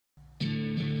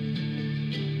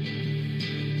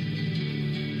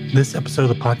This episode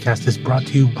of the podcast is brought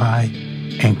to you by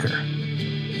Anchor.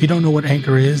 If you don't know what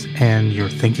Anchor is and you're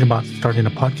thinking about starting a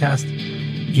podcast,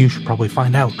 you should probably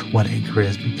find out what Anchor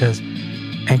is, because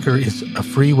Anchor is a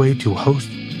free way to host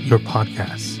your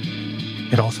podcasts.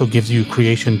 It also gives you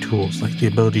creation tools like the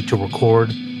ability to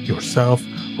record yourself,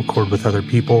 record with other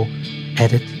people,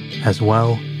 edit as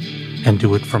well, and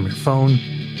do it from your phone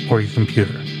or your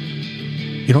computer.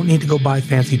 You don't need to go buy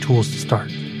fancy tools to start.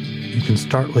 You can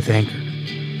start with Anchor.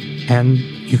 And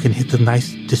you can hit the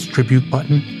nice distribute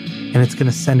button, and it's going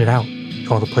to send it out to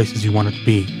all the places you want it to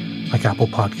be, like Apple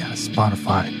Podcasts,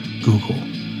 Spotify, Google,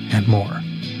 and more.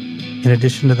 In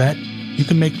addition to that, you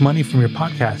can make money from your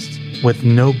podcasts with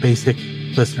no basic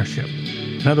listenership.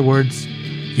 In other words,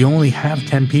 if you only have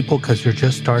 10 people because you're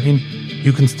just starting,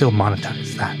 you can still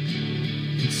monetize that.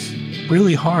 It's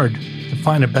really hard to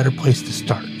find a better place to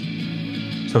start.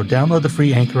 So download the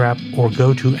free Anchor app or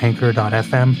go to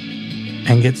anchor.fm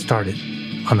and get started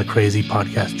on the crazy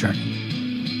podcast journey.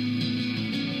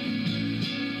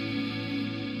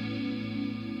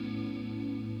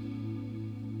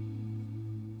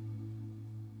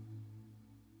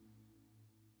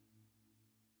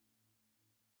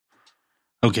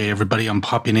 Okay, everybody, I'm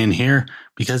popping in here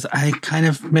because I kind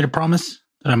of made a promise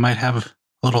that I might have a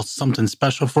little something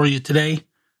special for you today.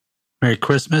 Merry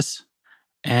Christmas.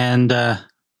 And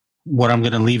what I'm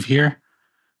going to leave here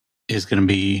is going to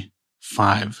be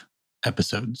 5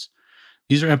 episodes.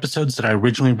 These are episodes that I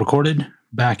originally recorded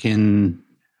back in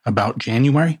about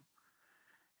January.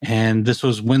 And this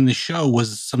was when the show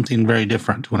was something very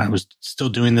different, when I was still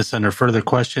doing this under Further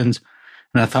Questions.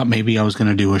 And I thought maybe I was going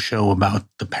to do a show about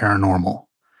the paranormal.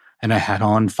 And I had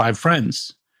on 5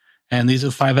 friends. And these are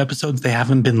 5 episodes. They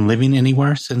haven't been living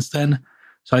anywhere since then.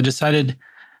 So I decided,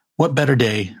 what better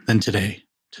day than today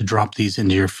to drop these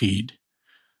into your feed?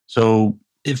 So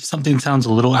if something sounds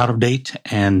a little out of date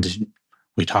and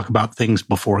we talk about things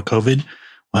before COVID,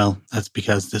 well, that's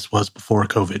because this was before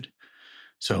COVID.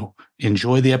 So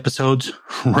enjoy the episodes.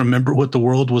 Remember what the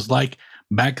world was like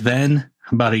back then,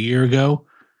 about a year ago.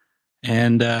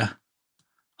 And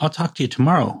I'll talk to you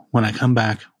tomorrow when I come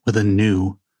back with a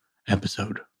new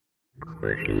episode.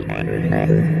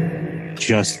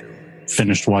 Just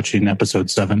finished watching episode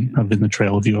 7 of In the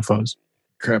Trail of UFOs.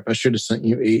 Crap, I should have sent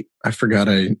you 8. I forgot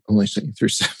I only sent you through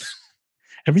 7.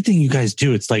 Everything you guys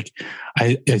do, it's like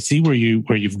I see where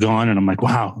you've gone, and I'm like,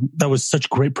 wow, that was such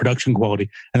great production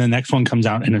quality. And the next one comes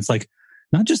out, and it's like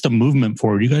not just a movement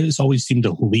forward. You guys always seem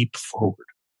to leap forward.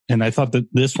 And I thought that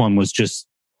this one was just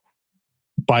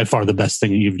by far the best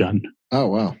thing that you've done. Oh,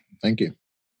 wow. Thank you.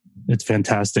 It's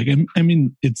fantastic. And I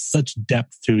mean, it's such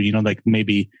depth too, like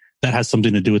maybe that has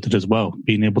something to do with it as well.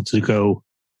 Being able to go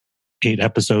 8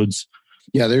 episodes.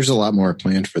 Yeah, there's a lot more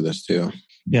planned for this too.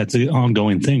 Yeah, it's an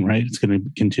ongoing thing, right? It's going to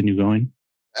continue going.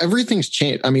 Everything's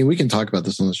changed. I mean, we can talk about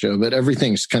this on the show, but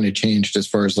everything's kind of changed as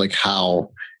far as like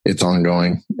how it's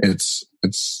ongoing. It's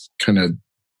kind of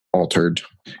altered,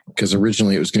 because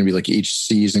originally it was going to be like each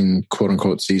season, quote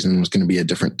unquote season, was going to be a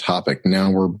different topic.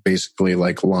 Now we're basically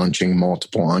like launching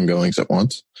multiple ongoings at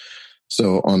once.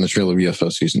 So On the Trail of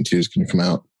UFO season 2 is going to come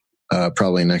out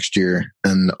probably next year,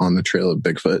 and On the Trail of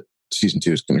Bigfoot season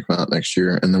 2 is going to come out next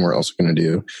year. And then we're also going to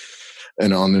do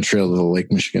an On the Trail of the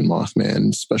Lake Michigan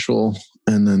Mothman special.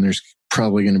 And then there's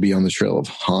probably going to be On the Trail of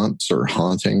Haunts or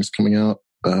Hauntings coming out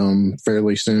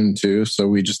fairly soon too. So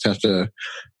we just have to,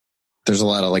 there's a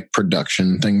lot of like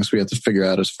production things we have to figure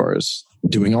out as far as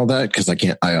doing all that, because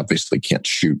I obviously can't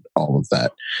shoot all of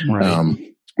that.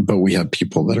 Right. But we have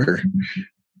people that are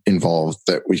involved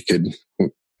that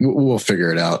we'll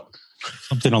figure it out.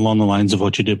 Something along the lines of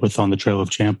what you did with On the Trail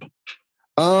of Champ.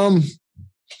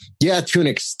 Yeah, to an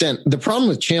extent. The problem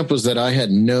with Champ was that I had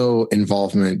no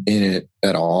involvement in it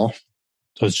at all.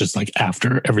 So it's just like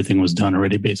after everything was done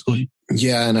already, basically.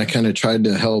 Yeah, and I kind of tried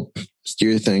to help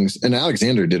steer things. And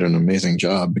Alexander did an amazing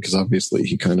job, because obviously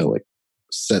he kind of like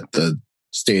set the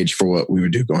stage for what we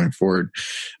would do going forward.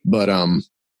 But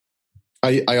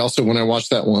I also, when I watched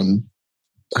that one,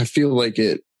 I feel like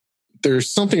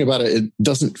there's something about it. It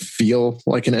doesn't feel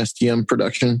like an STM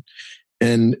production.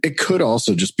 And it could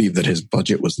also just be that his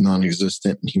budget was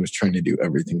non-existent and he was trying to do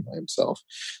everything by himself.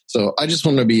 So I just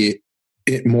want to be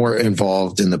more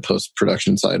involved in the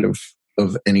post-production side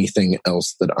of anything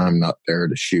else that I'm not there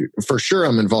to shoot. For sure,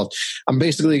 I'm involved. I'm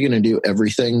basically going to do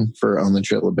everything for On the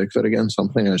Trail of Bigfoot again. So I'm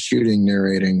planning on shooting,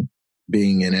 narrating,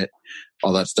 being in it,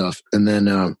 all that stuff. And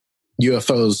then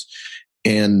UFOs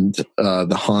and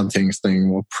the hauntings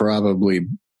thing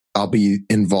I'll be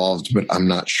involved, but I'm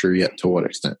not sure yet to what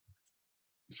extent.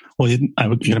 Well, I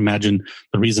can imagine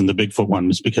the reason the Bigfoot one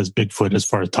is because Bigfoot, as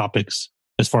far as topics,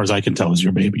 as far as I can tell, is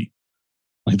your baby.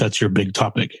 Like that's your big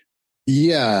topic.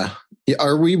 Yeah.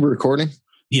 Are we recording?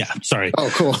 Yeah. Sorry. Oh,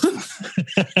 cool.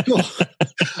 Cool.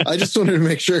 I just wanted to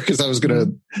make sure because I was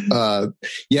going to,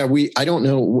 I don't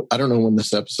know when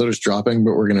this episode is dropping,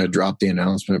 but we're going to drop the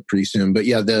announcement pretty soon. But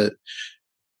yeah,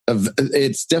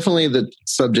 it's definitely the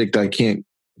subject I can't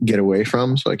get away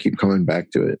from. So I keep coming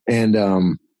back to it.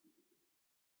 And,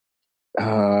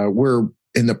 we're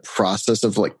in the process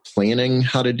of like planning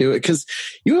how to do it because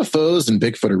UFOs and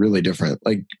Bigfoot are really different.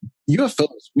 Like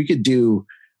UFOs, we could do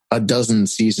a dozen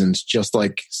seasons just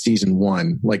like season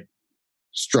one, like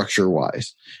structure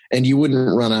wise, and you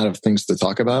wouldn't run out of things to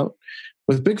talk about.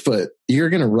 With Bigfoot, you're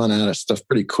going to run out of stuff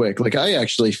pretty quick. Like I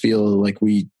actually feel like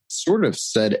we sort of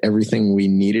said everything we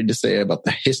needed to say about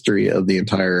the history of the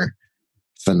entire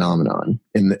phenomenon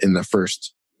in the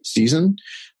first season.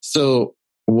 So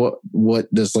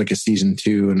what does like a season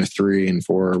 2 and a 3 and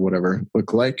 4 or whatever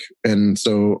look like? And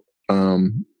so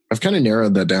I've kind of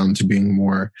narrowed that down to being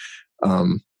more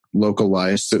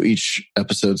localized. So each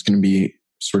episode is going to be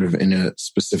sort of in a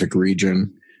specific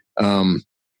region.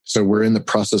 So we're in the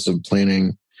process of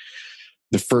planning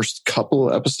the first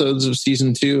couple episodes of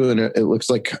season 2, and it looks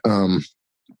like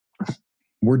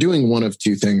we're doing one of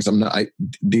two things.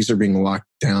 These are being locked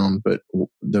down, but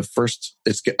the first,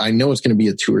 I know it's going to be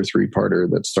a 2 or 3 parter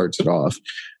that starts it off.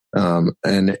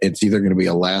 And it's either going to be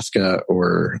Alaska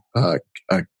or a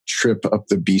trip up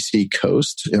the BC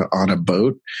coast on a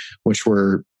boat, which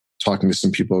we're talking to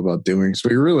some people about doing. So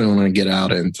we really want to get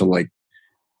out into like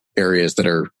areas that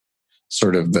are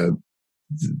sort of the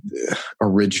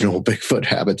original Bigfoot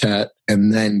habitat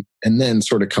and then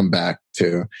sort of come back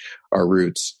to our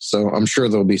roots. So I'm sure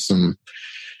there'll be I'm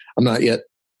not yet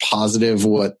positive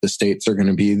what the states are going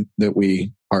to be that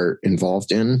we are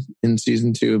involved in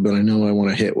season 2, but I know I want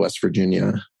to hit West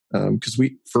Virginia because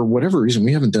for whatever reason,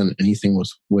 we haven't done anything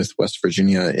with West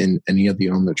Virginia in any of the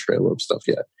On the Trail of stuff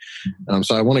yet.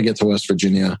 So I want to get to West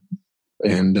Virginia,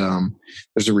 and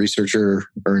there's a researcher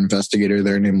or investigator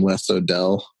there named Les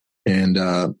Odell. And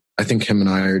I think him and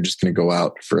I are just going to go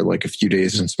out for like a few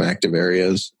days in some active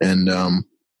areas and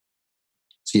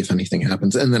see if anything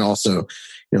happens. And then also,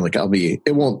 like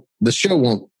the show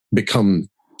won't become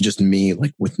just me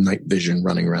like with night vision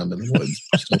running around in the woods.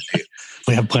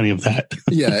 We have plenty of that.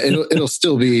 Yeah, it'll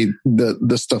still be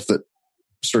the stuff that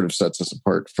sort of sets us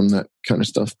apart from that kind of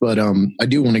stuff. But I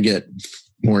do want to get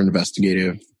more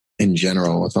investigative in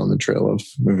general with On the Trail of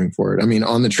moving forward. I mean,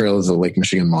 On the Trail is a Lake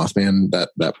Michigan Mothman.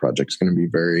 That project's going to be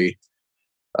very,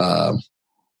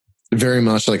 very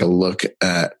much like a look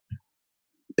at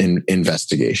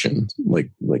investigation, like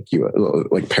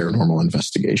paranormal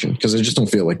investigation, because I just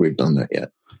don't feel like we've done that yet.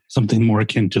 Something more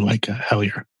akin to like a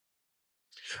Hellier.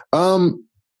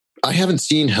 I haven't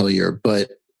seen Hellier, but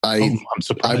I'm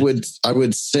surprised. I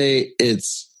would say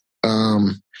it's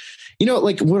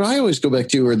like what I always go back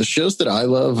to are the shows that I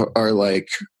love are like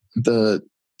the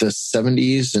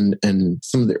 70s and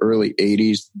some of the early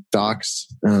 80s docs.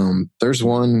 There's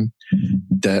one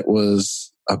that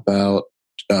was about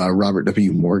Robert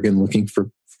W. Morgan looking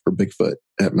for Bigfoot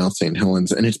at Mount St.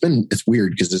 Helens. And it's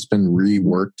weird because it's been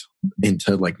reworked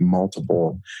into like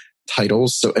multiple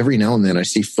titles. So every now and then I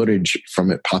see footage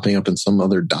from it popping up in some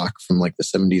other doc from like the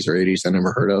 70s or 80s I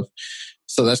never heard of.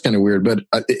 So that's kind of weird, but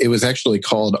it was actually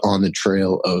called On the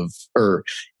Trail of, or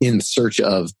In Search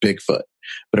of Bigfoot,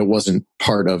 but it wasn't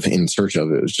part of In Search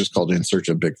of. It was just called In Search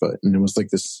of Bigfoot. And it was like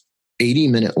this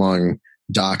 80-minute long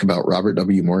doc about Robert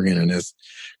W. Morgan and his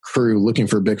crew looking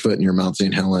for Bigfoot near Mount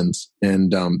St. Helens.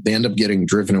 And they end up getting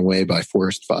driven away by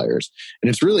forest fires. And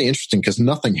it's really interesting because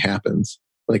nothing happens.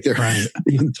 Like the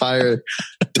entire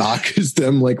doc is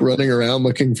them like running around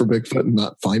looking for Bigfoot and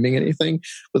not finding anything.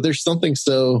 But there's something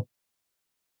so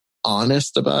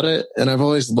honest about it. And I've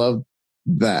always loved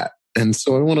that. And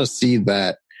so I want to see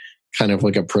that kind of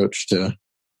like approach to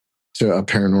a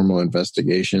paranormal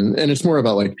investigation. And it's more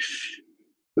about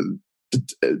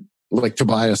like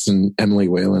Tobias and Emily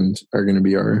Wayland are going to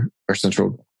be our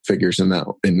central figures in that,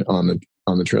 on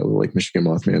the Trail of Lake Michigan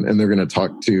Mothman. And they're going to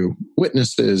talk to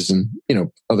witnesses and,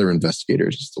 other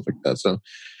investigators and stuff like that. So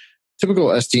typical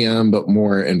STM, but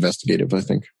more investigative, I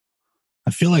think.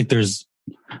 I feel like there's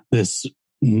this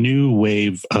new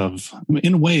wave of,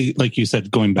 in a way, like you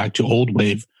said, going back to old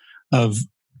wave of,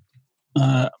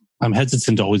 I'm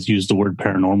hesitant to always use the word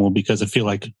paranormal because I feel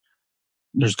like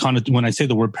there's kind of, when I say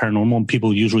the word paranormal,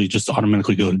 people usually just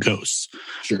automatically go to ghosts.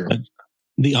 Sure.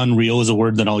 The unreal is a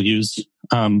word that I'll use.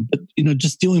 But,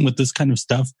 just dealing with this kind of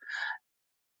stuff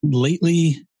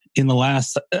lately in the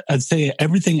last, I'd say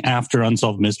everything after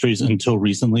Unsolved Mysteries until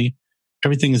recently,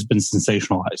 everything has been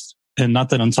sensationalized. And not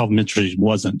that Unsolved Mysteries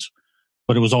wasn't,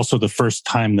 but it was also the first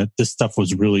time that this stuff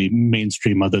was really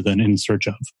mainstream other than In Search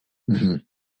Of. Mm-hmm.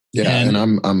 Yeah, and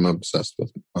I'm obsessed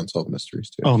with Unsolved Mysteries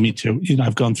too. Oh, me too.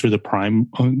 I've gone through the Prime,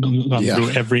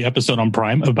 through every episode on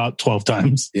Prime about 12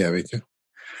 times. Yeah, me too.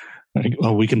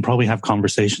 We can probably have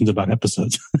conversations about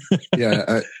episodes.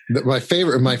 Yeah, my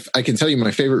favorite. I can tell you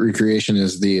my favorite recreation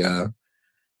is the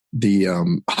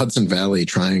Hudson Valley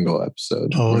Triangle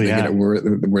episode. Oh,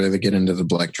 where they get into the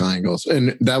Black Triangles,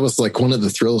 and that was like one of the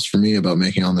thrills for me about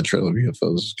making On the Trail of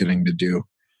UFOs was getting to do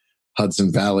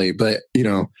Hudson Valley. But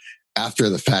after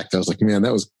the fact, I was like, man,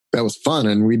 that was fun,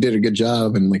 and we did a good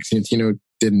job, and like Santino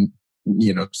did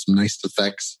some nice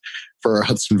effects for our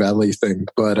Hudson Valley thing,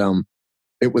 but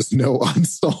it was no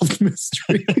Unsolved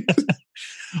Mystery.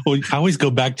 Well, I always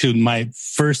go back to my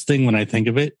first thing when I think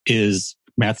of it is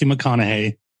Matthew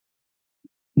McConaughey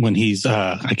when he's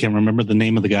I can't remember the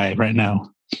name of the guy right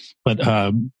now, but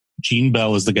Gene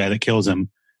Bell is the guy that kills him,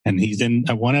 and he's in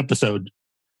one episode.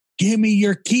 Give me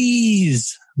your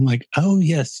keys. I'm like, oh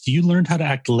yes, you learned how to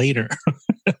act later.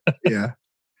 Yeah,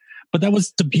 but that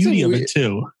was the beauty of it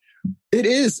too. It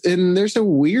is, and there's a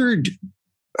weird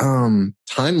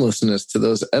timelessness to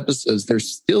those episodes. There's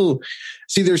still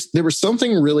there was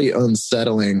something really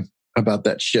unsettling about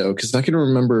that show, because I can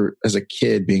remember as a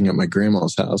kid being at my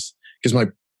grandma's house, because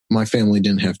my family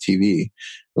didn't have TV.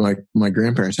 My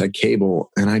grandparents had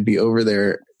cable, and I'd be over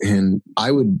there, and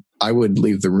I would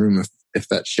leave the room if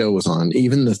that show was on.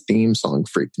 Even the theme song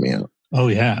freaked me out. Oh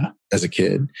yeah, as a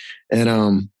kid.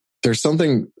 And there's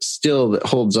something still that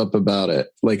holds up about it.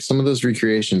 Like some of those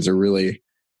recreations are really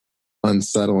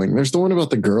unsettling. There's the one about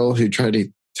the girl who tried to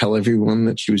tell everyone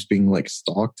that she was being like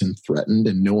stalked and threatened,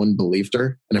 and no one believed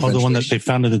her. And the one that they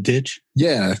found in the ditch?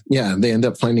 Yeah. They end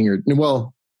up finding her.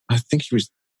 Well, I think she was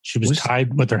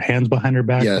tied with her hands behind her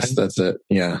back. Yes, that's it.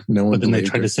 Yeah. No one. But then they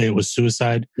tried to say it was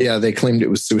suicide. Yeah, they claimed it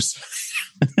was suicide.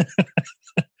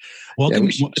 Welcome,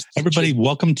 everybody.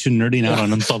 Welcome to Nerding Out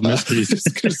on Unsolved Mysteries. I was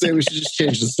going to say we should just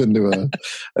change this into an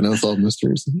Unsolved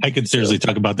Mysteries. I could seriously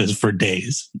talk about this for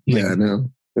days. Yeah, no.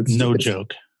 It's no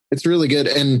joke. It's really good.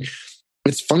 And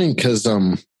it's funny because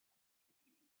I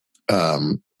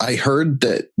heard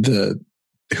that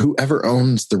whoever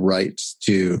owns the rights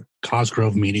to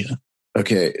Cosgrove Media.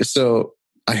 Okay, so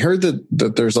I heard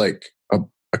that there's like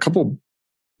a couple.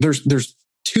 There's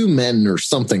two men or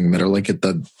something that are like at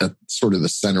sort of the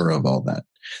center of all that,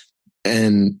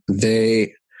 and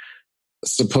they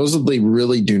supposedly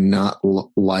really do not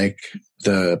like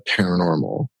the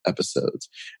paranormal episodes.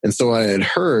 And so I had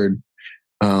heard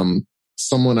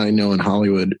someone I know in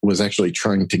Hollywood was actually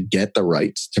trying to get the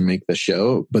rights to make the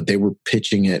show, but they were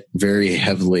pitching it very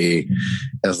heavily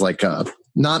as like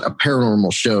not a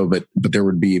paranormal show, but there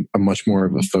would be a much more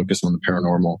of a focus on the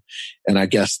paranormal. And I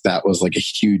guess that was like a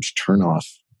huge turnoff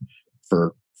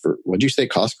for what'd you say,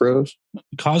 Cosgrove?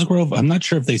 Cosgrove. I'm not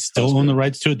sure if they still own the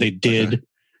rights to it. They did.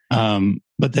 Okay.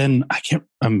 But then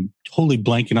I'm totally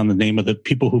blanking on the name of the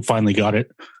people who finally got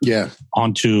it. Yeah.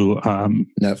 Onto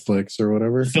Netflix or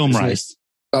whatever. FilmRise.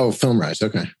 Oh, FilmRise.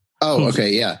 Okay. Oh,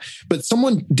 okay. Yeah. But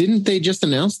didn't they just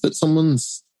announce that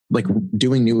someone's like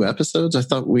doing new episodes? I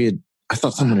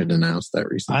thought someone had announced that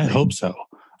recently. I hope so.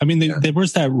 I mean, there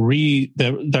was that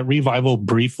revival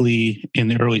briefly in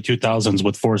the early 2000s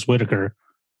with Forrest Whitaker.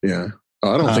 Yeah.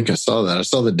 Oh, I don't think I saw that. I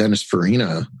saw the Dennis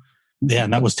Farina. Yeah,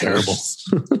 and that was terrible.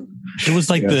 It was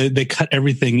like they cut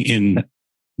everything in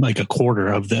like a quarter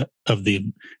of the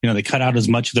they cut out as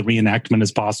much of the reenactment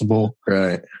as possible.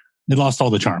 Right. It lost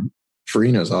all the charm.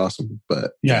 Farina's awesome,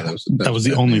 but that was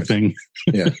the only thing.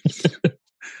 Yeah.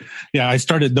 Yeah, I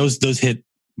started those hit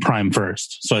Prime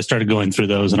first. So I started going through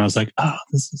those and I was like, oh,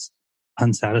 this is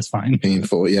unsatisfying.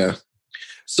 Painful, yeah.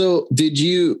 So did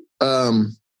you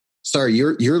sorry,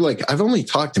 you're like, I've only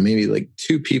talked to maybe like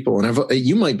two people, and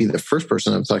you might be the first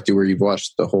person I've talked to where you've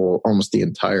watched almost the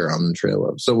entire On the Trail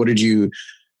of. So can you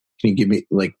give me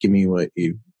what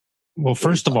you... Well,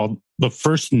 first of all, the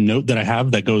first note that I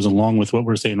have that goes along with what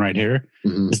we're saying right here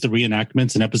is the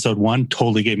reenactments in episode 1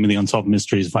 totally gave me the Unsolved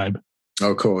Mysteries vibe.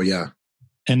 Oh, cool. Yeah.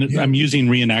 And I'm using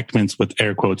reenactments with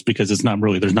air quotes because there's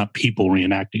not people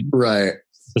reenacting. Right.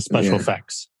 The special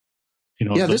effects.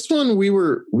 This one we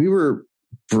were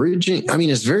bridging. I mean,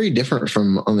 it's very different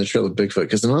from On the Trail of Bigfoot,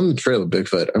 because On the Trail of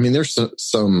Bigfoot, I mean, there's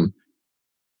some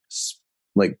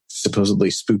like supposedly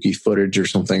spooky footage or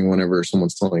something whenever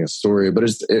someone's telling a story, but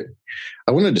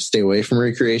I wanted to stay away from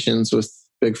recreations with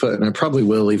Bigfoot, and I probably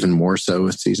will even more so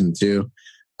with season 2.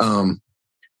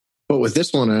 But with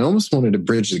this one, I almost wanted to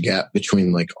bridge the gap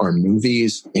between like our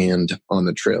movies and On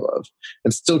the Trail of,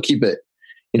 and still keep it,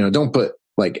 don't put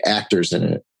like actors in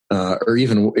it, or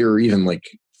even like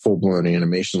full blown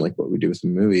animation like what we do with the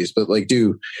movies, but like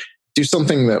do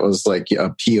something that was like a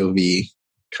POV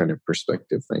kind of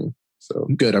perspective thing. So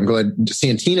good. I'm glad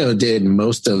Santino did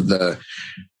most of the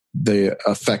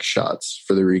effect shots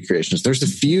for the recreations. There's a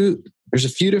few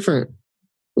different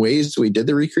ways we did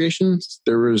the recreations.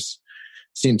 There was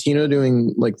Santino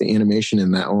doing like the animation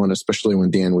in that one, especially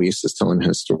when Dan Weiss is telling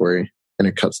his story, and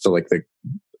it cuts to like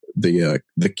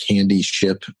the candy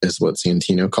ship is what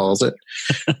Santino calls it,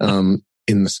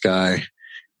 in the sky.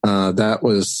 That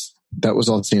was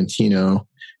all Santino,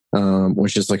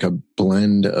 which is like a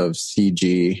blend of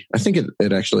CG. I think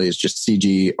it actually is just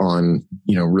CG on,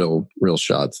 real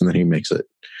shots, and then he makes it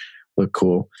look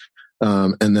cool.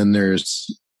 And then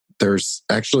there's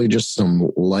actually just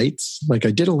some lights. Like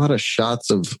I did a lot of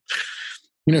shots of,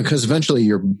 because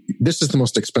eventually this is the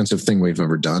most expensive thing we've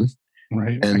ever done.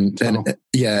 Right. And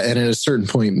at a certain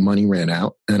point money ran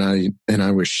out, and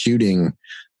I was shooting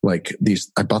like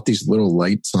I bought these little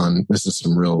lights on, this is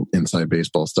some real inside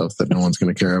baseball stuff that no one's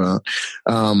going to care about.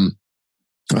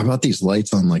 I bought these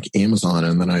lights on like Amazon,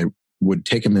 and then I would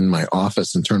take them in my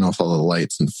office and turn off all the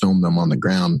lights and film them on the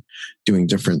ground doing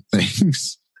different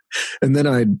things. And then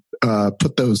I'd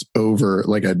put those over,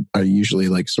 like I usually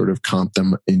like sort of comp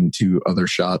them into other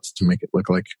shots to make it look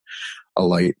like a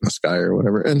light in the sky or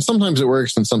whatever. And sometimes it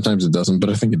works and sometimes it doesn't, but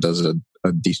I think it does a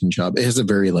decent job. It has a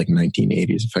very like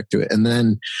 1980s effect to it. And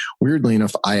then weirdly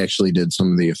enough, I actually did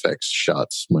some of the effects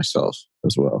shots myself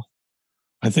as well.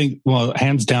 I think, well,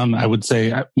 hands down, I would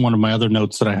say one of my other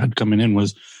notes that I had coming in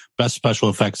was best special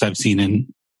effects I've seen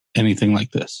in anything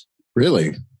like this.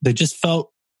 Really? They just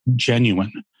felt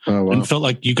genuine. Oh, wow. And felt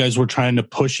like you guys were trying to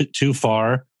push it too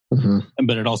far,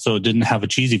 but it also didn't have a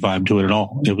cheesy vibe to it at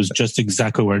all. It was just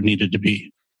exactly where it needed to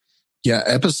be. Yeah,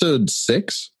 episode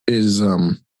 6 is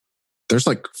there's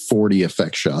like 40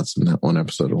 effect shots in that one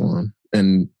episode alone,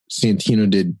 and Santino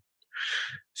did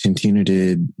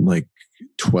like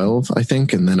 12, I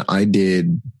think, and then I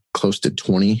did close to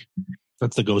 20.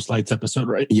 That's the Ghost Lights episode,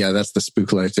 right? Yeah, that's the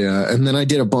Spook Lights. Yeah, and then I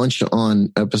did a bunch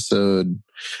on episode.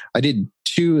 I did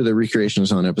 2 of the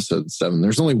recreations on episode 7.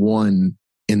 There's only one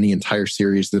in the entire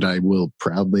series that I will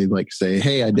proudly like say,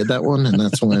 "Hey, I did that one," and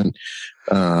that's when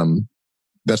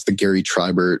that's the Gary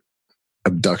Tribert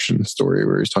abduction story,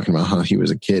 where he's talking about how he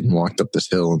was a kid and walked up this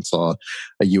hill and saw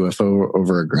a UFO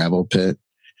over a gravel pit.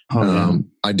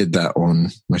 I did that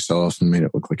one myself and made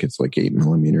it look like it's like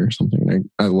 8mm or something.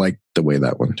 I like the way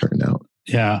that one turned out.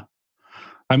 Yeah.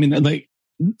 I mean, like,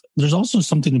 there's also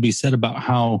something to be said about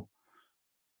how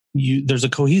there's a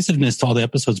cohesiveness to all the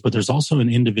episodes, but there's also an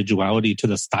individuality to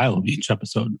the style of each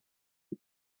episode.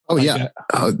 Oh, like, yeah.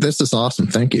 This is awesome.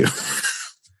 Thank you.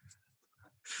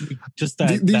 Just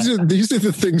that. These are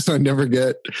the things I never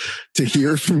get to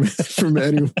hear from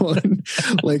anyone.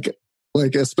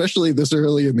 Like especially this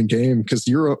early in the game, because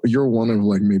you're one of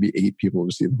like maybe 8 people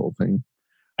to see the whole thing.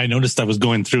 I noticed I was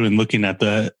going through and looking at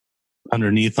the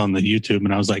underneath on the YouTube,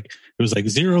 and I was like, it was like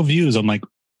 0 views. I'm like,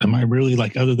 am I really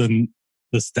like, other than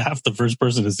the staff, the first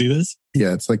person to see this?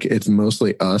 Yeah, it's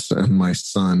mostly us and my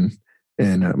son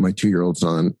and my 2-year-old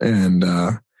son, and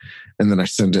then I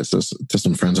send it to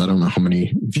some friends. I don't know how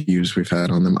many views we've had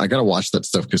on them. I got to watch that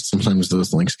stuff because sometimes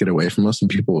those links get away from us and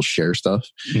people will share stuff.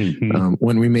 Mm-hmm.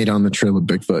 When we made On the Trail of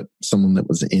Bigfoot, someone that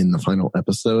was in the final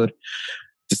episode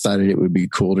decided it would be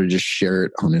cool to just share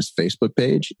it on his Facebook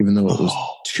page, even though it was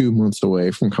 2 months away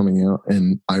from coming out.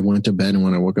 And I went to bed, and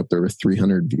when I woke up, there were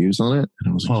 300 views on it. And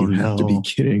I was like, you have to be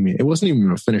kidding me. It wasn't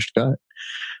even a finished cut.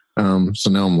 So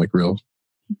now I'm like real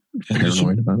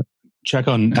paranoid about it. Check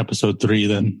on episode 3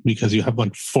 then, because you have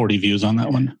like 40 views on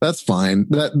that one. That's fine.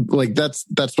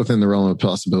 That's within the realm of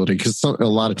possibility, because a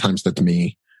lot of times that's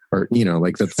me, or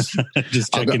like that's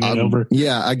just checking it over.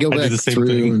 Yeah, I go back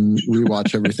through and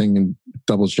rewatch everything and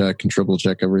double check and triple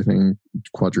check everything,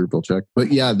 quadruple check.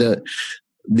 But yeah, the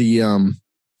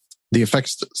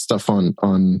effects stuff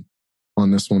on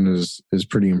this one is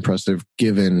pretty impressive.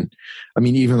 Given, I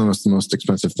mean, even though it's the most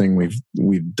expensive thing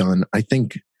we've done, I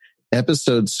think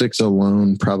episode 6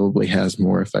 alone probably has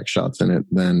more effect shots in it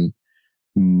than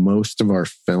most of our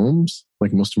films,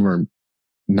 like most of our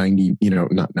 90,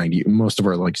 not 90, most of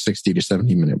our like 60 to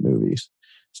 70 minute movies.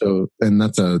 So, and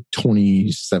that's a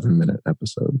 27-minute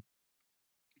episode.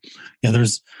 Yeah,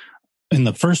 in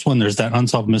the first one, there's that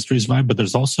Unsolved Mysteries vibe, but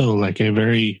there's also like a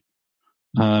very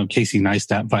Casey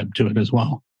Neistat vibe to it as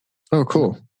well. Oh,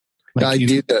 cool. Like, I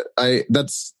do that.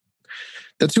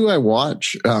 That's who I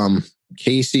watch.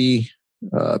 Casey,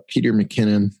 Peter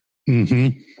McKinnon,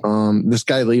 this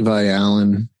guy Levi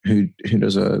Allen, who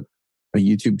does a a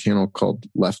YouTube channel called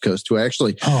Left Coast, who I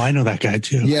actually... Oh, I know that guy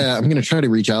too. Yeah, I'm going to try to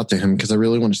reach out to him because I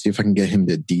really want to see if I can get him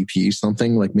to DP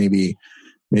something. Like maybe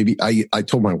I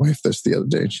told my wife this the other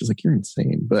day and she's like, you're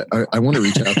insane. But I want to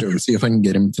reach out to him and see if I can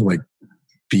get him to like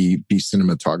be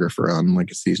cinematographer on like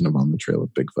a season of On the Trail of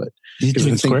Bigfoot. He's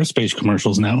doing Squarespace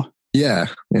commercials now. Yeah,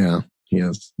 he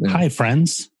is. Yeah. Hi,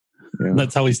 friends. Yeah.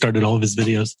 That's how he started all of his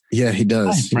videos. Yeah, he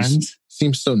does. Hi, friends.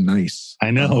 Seems so nice.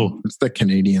 I know. It's the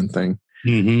Canadian thing.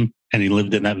 Mm-hmm. And he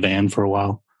lived in that van for a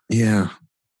while. Yeah.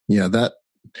 That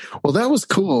was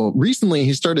cool. Recently,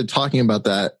 he started talking about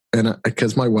that, and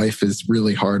because my wife is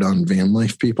really hard on van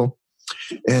life people,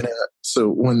 and so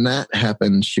when that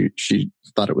happened, she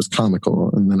thought it was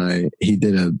comical, and then he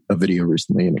did a video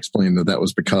recently and explained that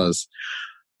was because,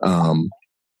 that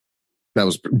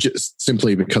was just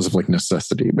simply because of like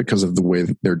necessity, because of the way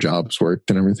that their jobs worked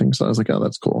and everything. So I was like, oh,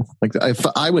 that's cool. Like if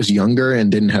I was younger and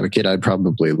didn't have a kid, I'd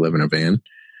probably live in a van.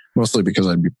 Mostly because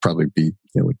I'd probably be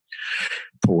like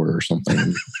poor or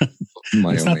something.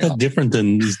 It's not that different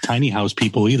than these tiny house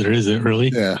people either, is it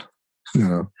really? Yeah.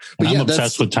 No. But I'm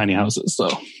obsessed with tiny houses. So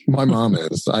my mom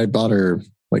is. I bought her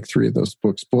like 3 of those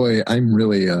books. Boy, I'm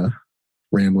really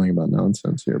rambling about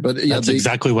nonsense here. But yeah, that's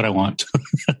exactly what I want.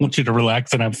 I want you to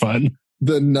relax and have fun.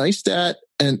 The Neistat,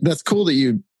 and that's cool that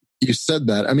you said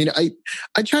that. I mean, I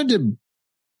tried to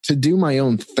do my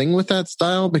own thing with that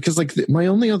style because like my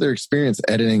only other experience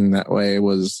editing that way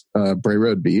was Bray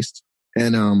Road Beast.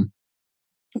 And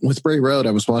with Bray Road,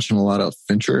 I was watching a lot of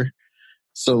Fincher.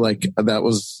 So like I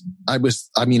was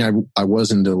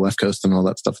into Left Coast and all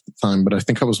that stuff at the time, but I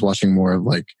think I was watching more of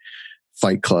like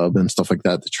Fight Club and stuff like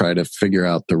that to try to figure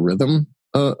out the rhythm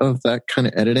of that kind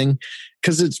of editing.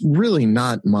 Cause it's really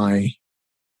not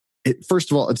first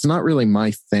of all, it's not really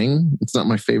my thing. It's not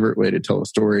my favorite way to tell a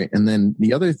story. And then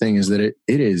the other thing is that it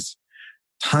is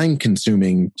time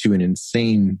consuming to an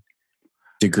insane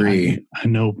degree. I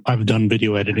know I've done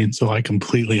video editing, so I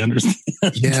completely understand.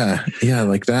 Yeah.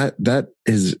 Like that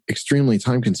is extremely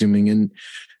time consuming. And,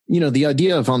 the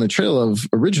idea of On the Trail of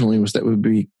originally was that it would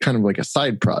be kind of like a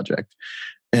side project.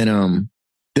 And,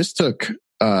 this took,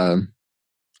 I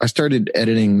started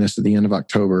editing this at the end of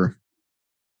October.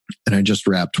 And I just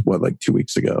wrapped like 2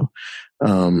 weeks ago,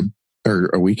 or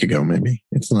a week ago, maybe.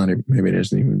 Maybe it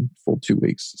isn't even full 2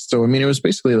 weeks. So, I mean, it was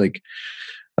basically like,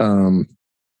 3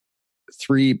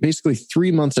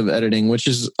 months of editing, which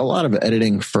is a lot of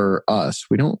editing for us.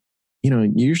 We don't,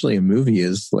 usually a movie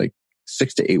is like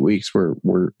 6 to 8 weeks where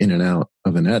we're in and out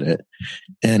of an edit.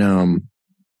 And,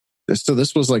 so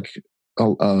this was like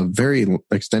a very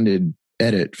extended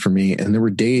edit for me. And there were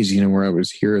days, where I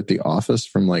was here at the office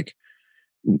from like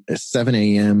 7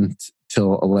 a.m.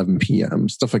 till 11 p.m.,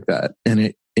 stuff like that.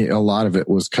 And a lot of it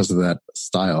was because of that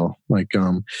style. Like,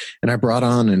 and I brought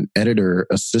on an editor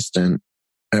assistant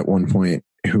at one point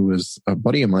who was a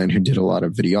buddy of mine who did a lot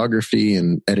of videography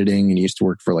and editing, and he used to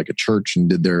work for like a church and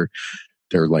did their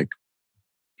like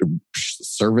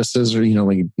services, or,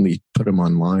 like we put them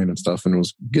online and stuff, and it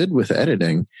was good with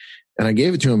editing. And I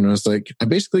gave it to him, and I was like, I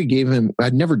basically gave him,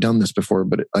 I'd never done this before,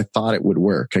 but I thought it would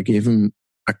work. I gave him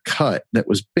a cut that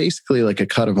was basically like a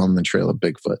cut of On the Trail of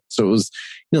Bigfoot. So it was,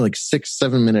 like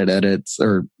 6-7 minute edits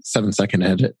or 7-second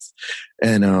edits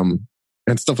and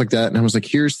stuff like that. And I was like,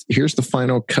 here's the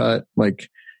final cut. Like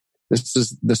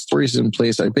the story's in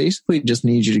place. I basically just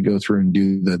need you to go through and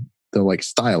do the like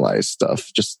stylized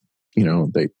stuff. Just,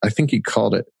 I think he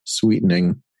called it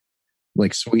sweetening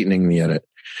the edit.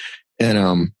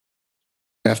 And,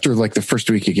 after like the first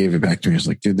week he gave it back to me, I was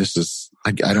like, dude,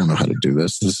 I don't know how to do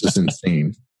this. This is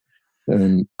insane.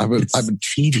 And I would try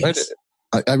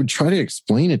to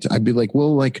explain it. I'd be like,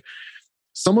 well, like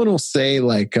someone will say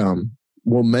like,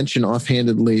 we'll mention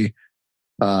offhandedly,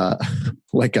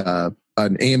 like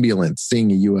an ambulance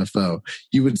seeing a UFO.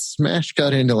 You would smash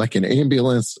cut into like an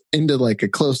ambulance, into like a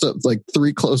close up, like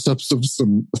 3 close-ups of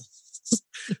some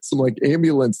like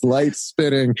ambulance lights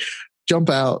spinning, jump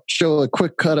out, show a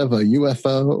quick cut of a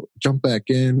UFO, jump back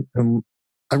in.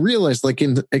 I realized like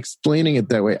in explaining it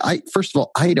that way, first of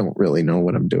all, I don't really know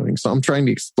what I'm doing. So I'm trying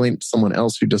to explain to someone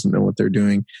else who doesn't know what they're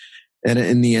doing. And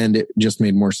in the end, it just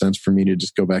made more sense for me to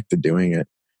just go back to doing it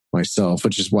myself,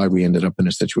 which is why we ended up in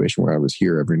a situation where I was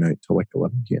here every night till like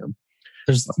 11 p.m.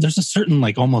 There's a certain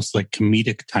like almost like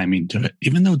comedic timing to it.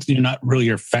 Even though you're not really,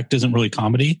 your effect isn't really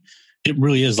comedy, it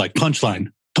really is like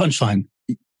punchline.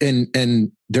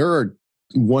 And there are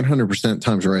 100%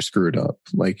 times where I screwed up.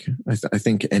 Like I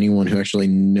think anyone who actually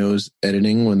knows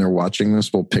editing when they're watching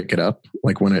this will pick it up,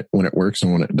 like when it works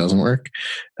and when it doesn't work.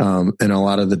 And a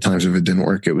lot of the times if it didn't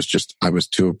work, it was just, I was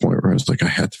to a point where I was like, I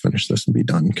had to finish this and be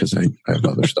done because I have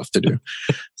other stuff to do.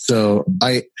 So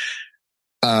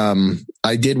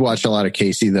I did watch a lot of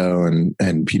Casey though,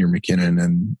 and Peter McKinnon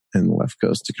and the Left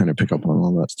Coast to kind of pick up on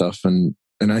all that stuff. And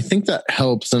I think that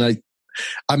helps. And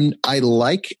I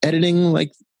like editing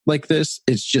like this.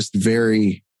 It's just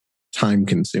very time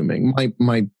consuming.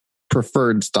 My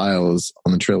preferred style is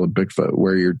On the Trail of Bigfoot,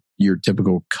 where your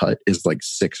typical cut is like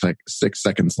 6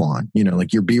 seconds long. You know,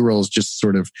 like your B-roll is just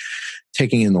sort of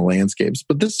taking in the landscapes.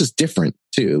 But this is different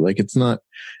too. Like it's not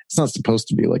supposed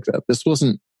to be like that. This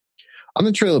wasn't. On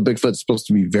the Trail of Bigfoot is supposed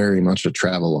to be very much a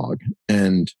travelogue,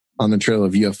 and On the Trail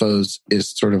of UFOs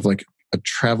is sort of like a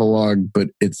travelogue, but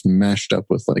it's mashed up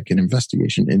with like an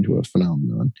investigation into a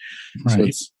phenomenon.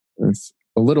 Right. So it's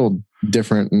a little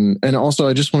different, and also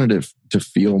I just wanted to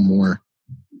feel more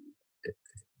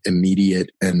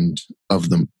immediate and of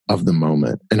the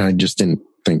moment, and I just didn't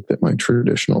think that my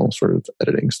traditional sort of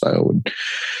editing style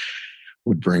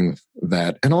would bring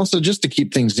that. And also just to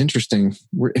keep things interesting,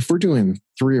 if we're doing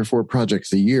 3 or 4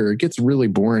 projects a year, it gets really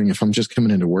boring if I'm just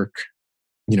coming into work,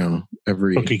 you know,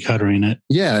 every cookie cuttering it.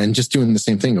 Yeah. And just doing the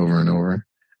same thing over and over.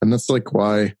 And that's like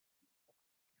why,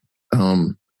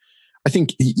 I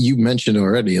think you mentioned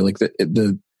already, like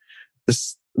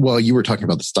well, you were talking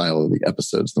about the style of the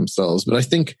episodes themselves, but I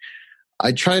think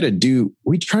we try to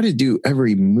do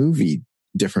every movie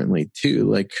differently too.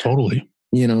 Like totally,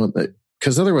 you know,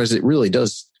 because otherwise it really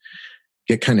does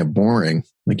get kind of boring.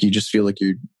 Like you just feel like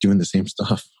you're doing the same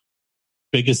stuff.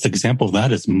 Biggest example of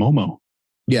that is Momo.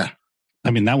 Yeah.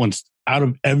 I mean, that one's out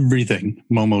of everything.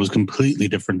 Momo is completely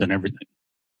different than everything.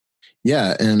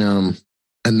 Yeah.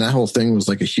 And that whole thing was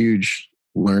like a huge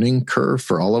learning curve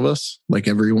for all of us, like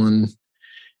everyone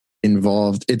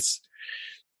involved. It's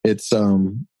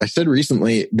I said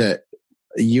recently that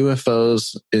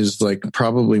UFOs is like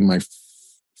probably my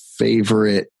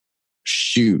favorite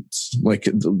shoots. Like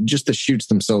just the shoots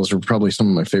themselves are probably some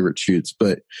of my favorite shoots,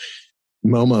 but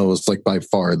Momo was like by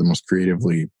far the most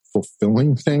creatively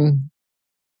fulfilling thing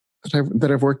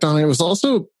that I've worked on. It was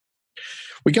also,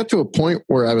 we got to a point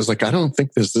where I was like, I don't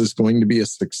think this is going to be a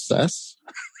success.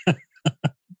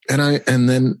 and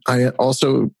then I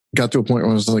also got to a point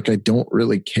where I was like, I don't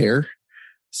really care.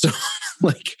 So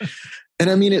like, and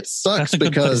I mean, it sucks because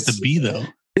because good place to be though.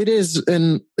 It is.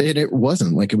 And it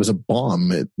wasn't like it was a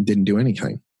bomb. It didn't do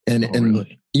anything. And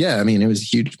really? Yeah, I mean, it was a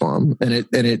huge bomb, and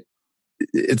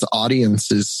its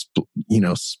audience is, you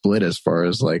know, split as far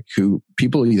as like who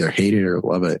people either hate it or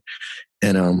love it.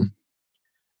 And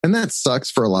that sucks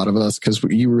for a lot of us because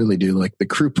you really do, like, the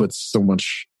crew puts so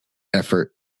much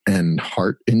effort and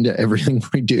heart into everything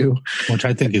we do, which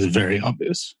I think is very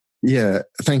obvious. Yeah.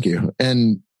 Thank you.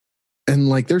 And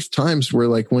like, there's times where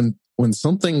like when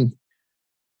something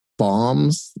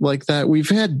bombs like that, we've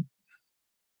had,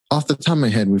 off the top of my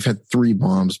head, we've had 3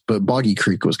 bombs, but Boggy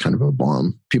Creek was kind of a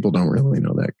bomb. People don't really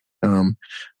know that.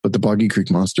 But the Boggy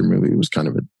Creek Monster movie was kind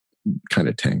of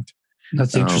tanked.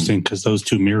 That's interesting because those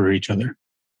two mirror each other.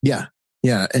 Yeah.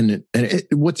 Yeah. And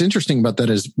what's interesting about that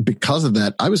is because of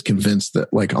that, I was convinced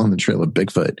that like On the Trail of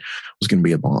Bigfoot was going to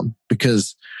be a bomb,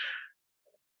 because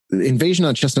Invasion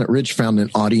on Chestnut Ridge found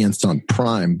an audience on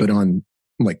Prime, but on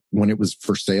like when it was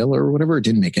for sale or whatever, it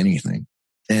didn't make anything.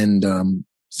 And,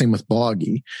 same with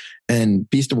Boggy, and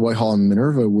Beast of Whitehall and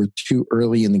Minerva were too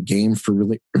early in the game for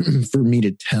me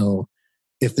to tell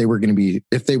if they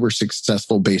were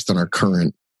successful based on our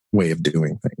current way of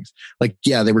doing things. Like,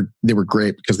 yeah, they were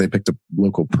great because they picked up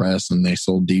local press and they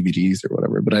sold DVDs or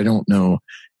whatever. But I don't know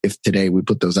if today we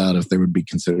put those out, if they would be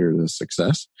considered a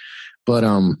success. But,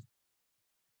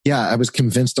 yeah, I was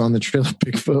convinced On the Trail of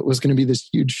Bigfoot was going to be this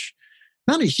huge,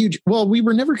 well, we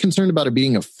were never concerned about it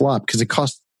being a flop because it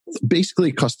cost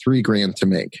 $3,000 to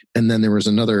make. And then there was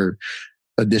another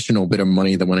additional bit of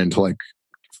money that went into like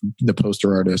the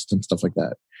poster artist and stuff like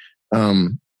that.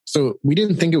 So we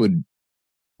didn't think it would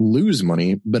lose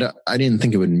money, but I didn't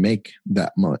think it would make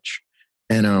that much.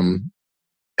 And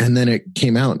then it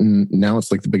came out, and now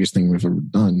it's like the biggest thing we've ever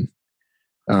done.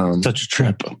 Such a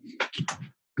trip.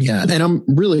 Yeah. And I'm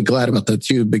really glad about that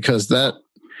too, because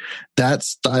that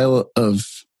style of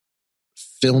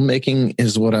filmmaking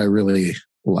is what I really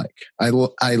like. I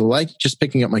like just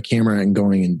picking up my camera and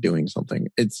going and doing something.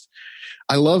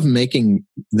 I love making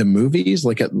the movies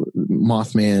like at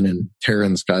Mothman and Terror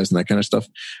in the Skies and that kind of stuff.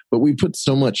 But we put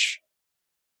so much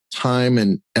time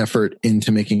and effort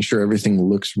into making sure everything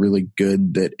looks really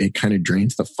good that it kind of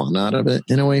drains the fun out of it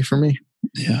in a way for me.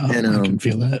 Yeah. And I can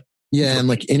feel that. Yeah. And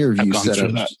like interview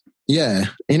setups. Yeah.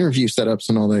 Interview setups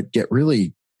and all that get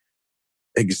really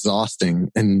exhausting.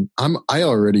 And I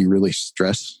already really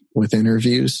stress with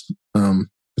interviews.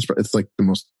 It's like the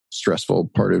most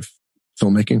stressful part of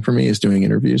filmmaking for me is doing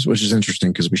interviews, which is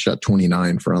interesting because we shot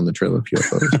 29 for On the Trail of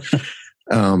UFOs.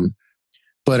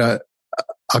 But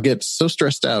I'll get so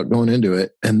stressed out going into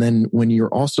it. And then when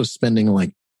you're also spending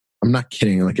like, I'm not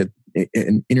kidding, like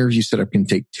an interview setup can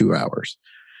take 2 hours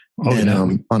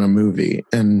on a movie.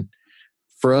 And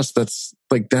for us, that's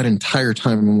like that entire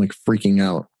time I'm like freaking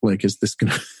out. Like, is this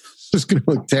gonna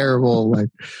look terrible? Like,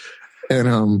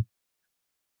 and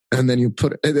then you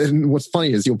put it, and what's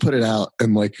funny is you'll put it out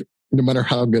and like, no matter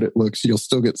how good it looks, you'll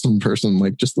still get some person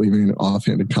like just leaving an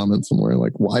offhanded comment somewhere.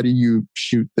 Like, why do you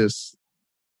shoot this?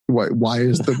 Why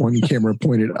is the one camera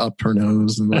pointed up her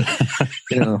nose? And like,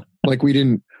 like we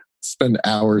didn't spend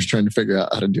hours trying to figure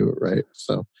out how to do it right.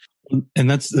 So, and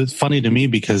it's funny to me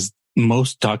because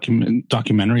most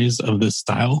documentaries of this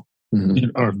style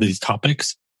or these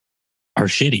topics are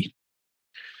shitty,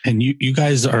 and you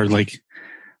guys are like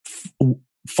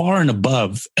far and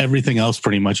above everything else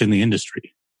pretty much in the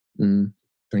industry. You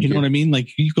know what I mean? Like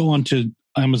you go onto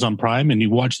Amazon Prime and you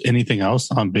watch anything else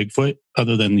on Bigfoot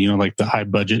other than like the high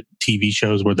budget TV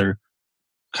shows where they're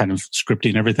kind of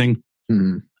scripting everything.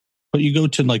 But you go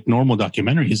to like normal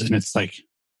documentaries and it's like,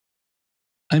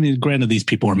 I mean, granted, these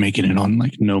people are making it on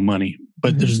like no money,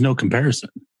 but there's no comparison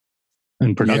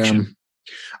in production.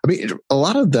 Yeah. I mean, a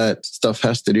lot of that stuff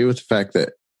has to do with the fact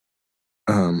that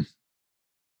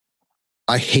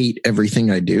I hate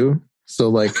everything I do. So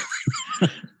like,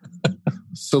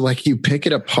 you pick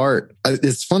it apart.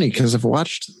 It's funny because I've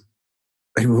watched,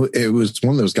 it was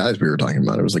one of those guys we were talking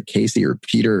about. It was like Casey or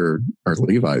Peter or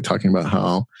Levi talking about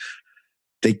how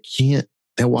they'll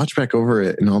watch back over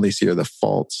it and all they see are the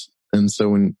faults. And so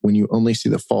when you only see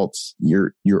the faults,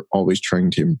 you're always trying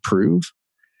to improve.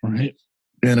 Right.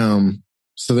 And,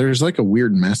 so there's like a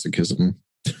weird masochism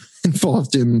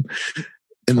involved in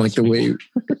like the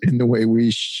way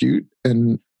we shoot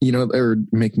and, or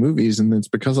make movies. And it's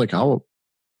because like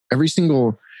every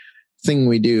single thing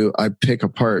we do, I pick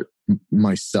apart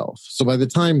myself. So by the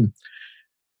time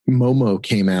Momo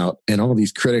came out and all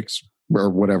these critics or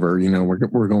whatever,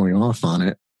 we're going off on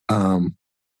it.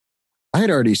 I had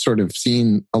already sort of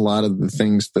seen a lot of the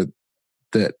things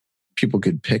that people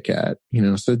could pick at,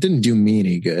 so it didn't do me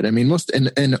any good. I mean,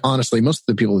 and honestly, most of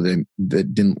the people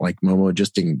that didn't like Momo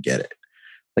just didn't get it.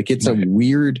 Like it's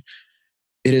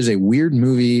it is a weird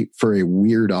movie for a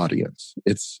weird audience.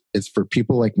 It's for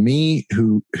people like me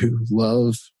who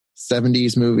love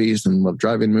 70s movies and love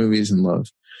drive-in movies and love,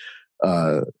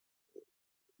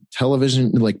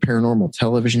 television, like paranormal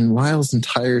television. Lyle's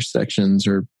entire sections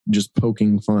are just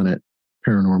poking fun at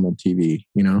paranormal TV,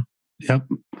 Yep.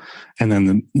 And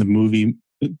then the movie,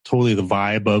 totally the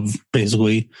vibe of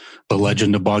basically The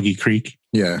Legend of Boggy Creek.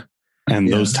 Yeah.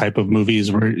 And those type of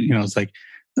movies where, it's like,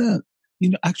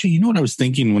 actually, what I was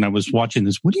thinking when I was watching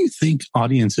this? What do you think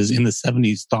audiences in the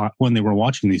 70s thought when they were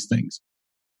watching these things?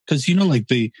 Because, like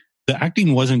the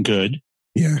acting wasn't good.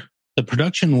 Yeah. The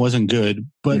production wasn't good,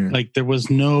 but like there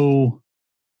was no...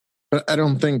 But I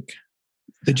don't think...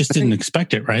 They just didn't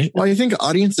expect it, right? Well, I think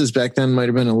audiences back then might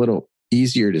have been a little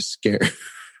easier to scare.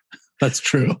 That's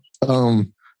true.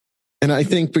 And I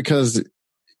think because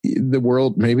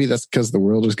maybe that's because the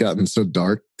world has gotten so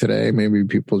dark today. Maybe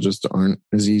people just aren't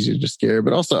as easy to scare.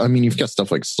 But also, I mean, you've got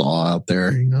stuff like Saw out there,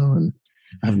 and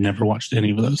I've never watched any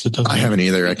of those. I haven't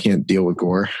either. I can't deal with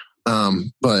gore.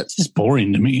 But it's just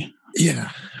boring to me.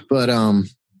 Yeah. But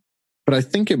I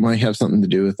think it might have something to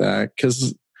do with that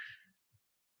because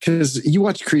you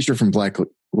watch Creature from Black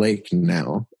Lake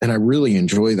now, and I really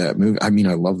enjoy that movie. I mean,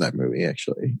 I love that movie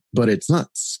actually, but it's not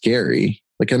scary.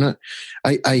 Like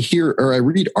I hear or I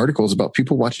read articles about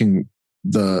people watching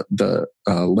the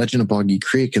Legend of Boggy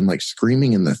Creek and like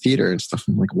screaming in the theater and stuff.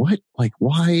 I'm like, what? Like,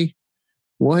 why?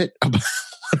 What about?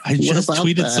 I just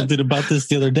tweeted something about this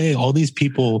the other day. All these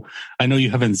people, I know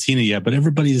you haven't seen it yet, but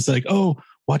everybody's like, oh,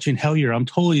 watching Hellier, I'm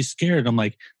totally scared. I'm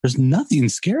like, there's nothing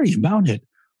scary about it.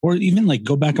 Or even like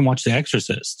go back and watch The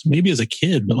Exorcist. Maybe as a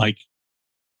kid, but like,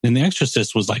 and The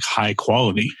Exorcist was like high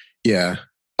quality. Yeah.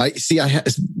 I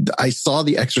saw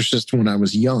The Exorcist when I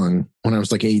was young, when I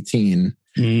was like 18,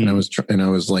 and I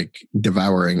was like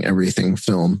devouring everything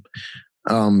film.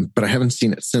 But I haven't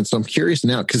seen it since. So I'm curious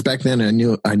now because back then I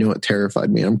knew it terrified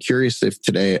me. I'm curious if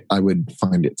today I would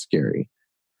find it scary.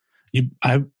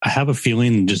 I have a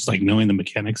feeling, just like knowing the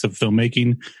mechanics of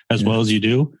filmmaking as well as you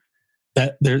do,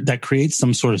 that creates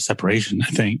some sort of separation. I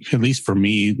think, at least for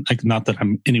me, like not that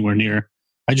I'm anywhere near.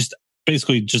 I just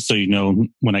basically, just so you know,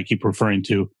 when I keep referring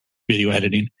to video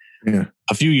editing,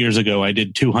 a few years ago I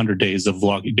did 200 days of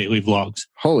daily vlogs.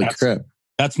 Holy crap!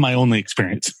 That's my only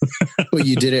experience. But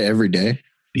you did it every day?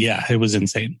 Yeah, it was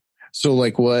insane. So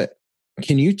like what,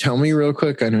 can you tell me real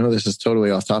quick? I know this is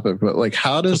totally off topic, but like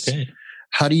how do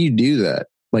you do that?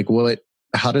 Like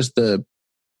how does the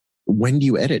when do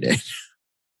you edit it?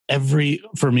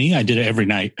 For me, I did it every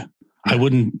night. Yeah. I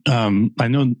wouldn't, I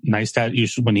know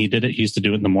Neistat when he did it, he used to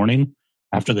do it in the morning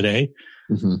after the day.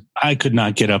 Mm-hmm. I could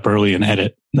not get up early and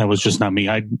edit. That was just not me.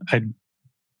 At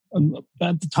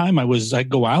the time I'd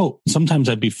go out. Sometimes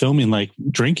I'd be filming, like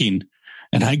drinking,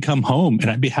 and I'd come home and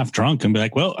I'd be half drunk and be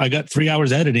like, well, I got 3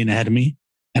 hours editing ahead of me,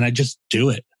 and I just do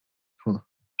it. Huh.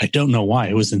 I don't know why.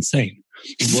 It was insane.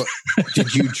 What,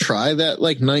 did you try that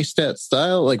like Neistat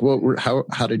style? Like how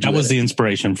did you? That was the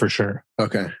inspiration for sure.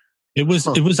 Okay. It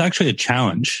was actually a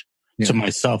challenge to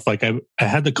myself. Like I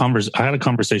had a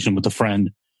conversation with a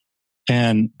friend,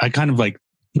 and I kind of like,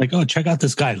 oh, check out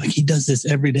this guy. Like he does this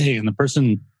every day. And the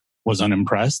person was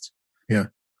unimpressed. Yeah.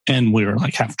 And we were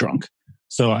like half drunk.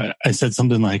 So I said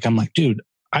something like, I'm like, dude,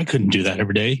 I couldn't do that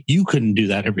every day. You couldn't do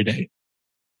that every day.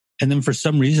 And then for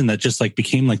some reason that just like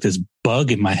became like this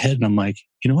bug in my head. And I'm like,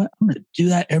 you know what? I'm going to do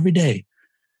that every day.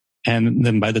 And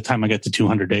then by the time I got to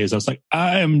 200 days, I was like,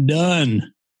 I am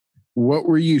done. What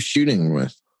were you shooting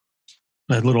with?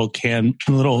 A little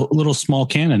small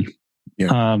Canon.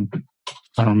 Yeah.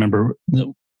 I don't remember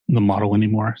the model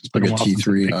anymore. It's been like a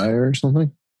T3i or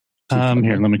something?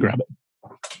 Here, let me grab it.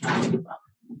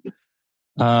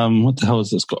 What the hell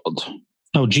is this called?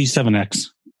 Oh, G7X.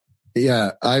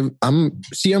 Yeah, I'm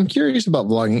curious about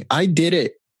vlogging. I did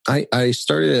it. I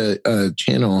started a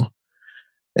channel,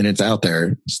 and it's out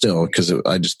there still because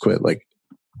I just quit like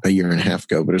a year and a half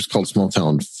ago, but it's called Small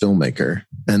Town Filmmaker.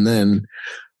 And then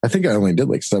I think I only did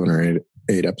like 7 or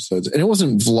 8 episodes, and it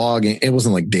wasn't vlogging. It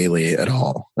wasn't like daily at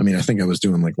all. I mean, I think I was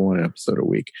doing like 1 episode a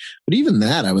week, but even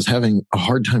that, I was having a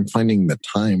hard time finding the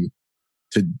time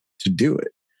to do it.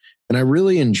 And I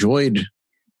really enjoyed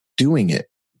doing it,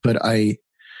 but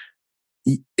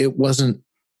it wasn't,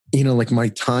 like my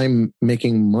time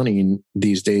making money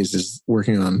these days is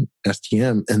working on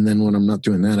STM. And then when I'm not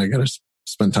doing that, I got to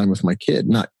spend time with my kid.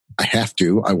 I have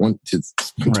to, I want to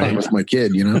spend time with my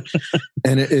kid, and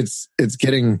it's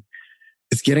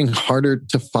getting harder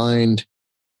to find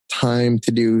time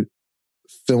to do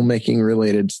filmmaking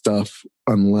related stuff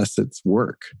unless it's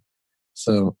work.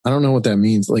 So I don't know what that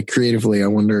means. Like creatively, I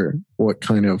wonder what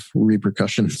kind of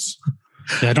repercussions.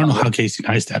 Yeah, I don't know how Casey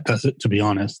Neistat does it, to be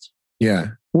honest. Yeah.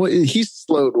 Well, he's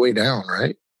slowed way down,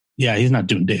 right? Yeah, he's not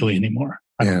doing daily anymore.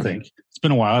 I don't think. It's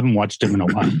been a while. I haven't watched him in a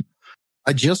while.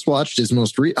 I just watched his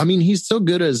most he's so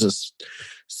good as a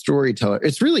storyteller.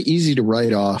 It's really easy to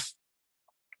write off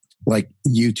like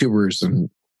YouTubers and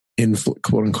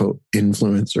quote unquote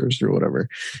influencers or whatever.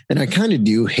 And I kind of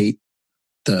do hate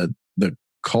the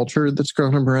culture that's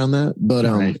grown up around that. But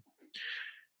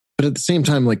but at the same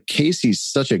time, like Casey's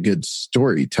such a good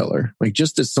storyteller. Like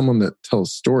just as someone that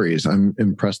tells stories, I'm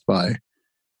impressed by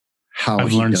how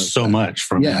I've learned so much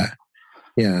from him.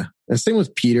 Yeah. And same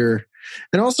with Peter.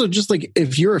 And also just like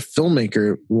if you're a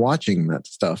filmmaker watching that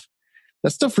stuff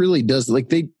really does,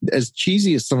 like as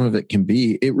cheesy as some of it can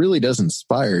be, it really does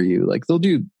inspire you. Like they'll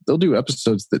do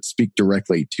episodes that speak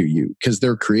directly to you because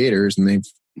they're creators and they've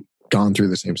gone through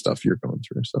the same stuff you're going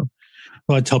through. So,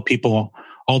 well, I tell people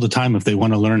all the time, if they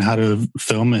want to learn how to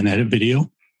film and edit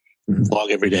video,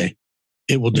 vlog every day.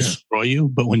 It will destroy you.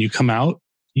 But when you come out,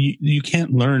 you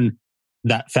can't learn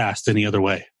that fast any other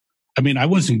way. I mean, I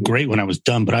wasn't great when I was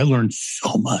done, but I learned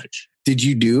so much. Did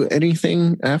you do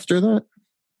anything after that?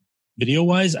 Video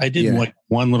wise, I did like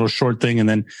one little short thing, and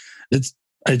then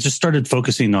I just started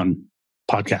focusing on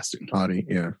podcasting.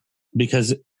 Yeah.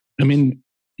 Because I mean,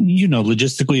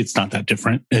 logistically, it's not that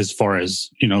different as far as,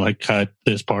 like cut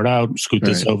this part out, scoot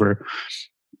this over.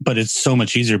 But it's so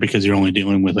much easier because you're only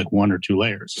dealing with like 1 or 2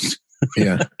 layers.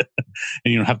 Yeah.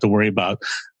 And you don't have to worry about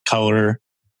color,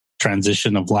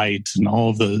 transition of light, and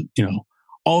all of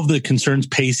the concerns,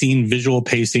 pacing, visual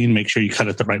pacing, make sure you cut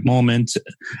at the right moment,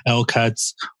 L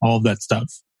cuts, all of that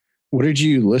stuff. What did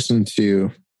you listen to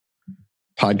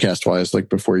podcast wise, like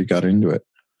before you got into it?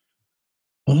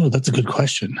 Oh, that's a good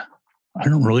question. I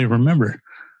don't really remember.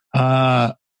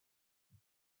 That's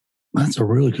a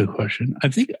really good question. I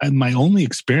think my only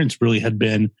experience really had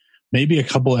been maybe a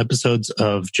couple episodes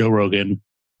of Joe Rogan,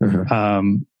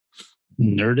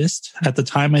 Nerdist at the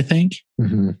time, I think.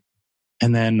 Mm-hmm.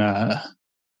 And then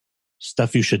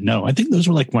Stuff You Should Know. I think those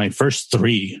were like my first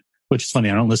 3, which is funny.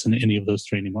 I don't listen to any of those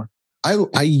 3 anymore.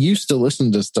 I used to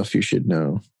listen to Stuff You Should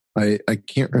Know. I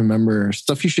can't remember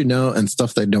Stuff You Should Know and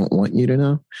Stuff They Don't Want You to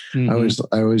Know. Mm-hmm.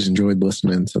 I always enjoyed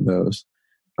listening to those.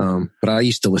 But I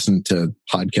used to listen to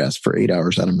podcasts for 8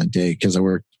 hours out of my day because I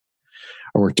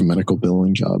worked a medical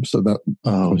billing job. So that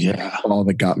all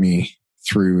that got me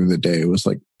through the day was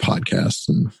like podcasts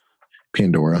and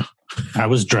Pandora. I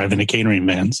was driving a catering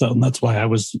van, so that's why I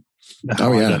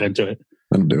got into it.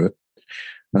 That'll do it.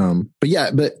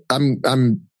 But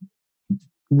I'm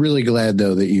really glad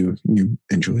though that you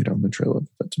enjoyed On the Trail of.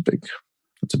 That's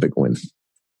a big win.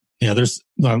 Yeah, there's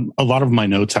a lot of my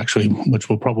notes actually, which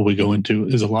we'll probably go into,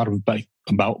 is a lot of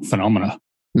about phenomena.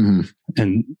 Mm-hmm.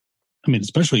 And I mean,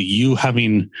 especially you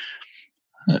having,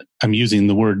 I'm using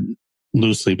the word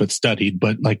loosely, but studied,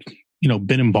 but like,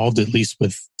 been involved at least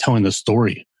with telling the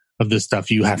story of this stuff.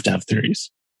 You have to have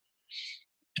theories.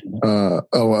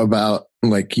 About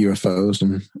like UFOs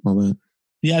and all that.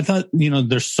 Yeah, I thought,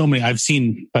 there's so many. I've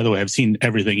seen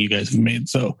everything you guys have made.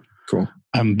 So cool.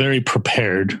 I'm very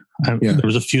prepared. There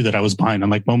was a few that I was behind. I'm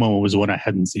like, Momo was one I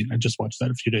hadn't seen. I just watched that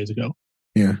a few days ago.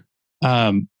 Yeah.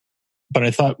 But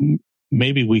I thought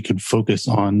maybe we could focus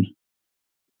on,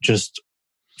 just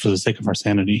for the sake of our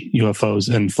sanity,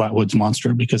 UFOs and Flatwoods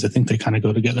Monster, because I think they kind of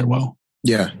go together well.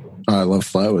 Yeah. I love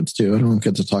Flatwoods too. I don't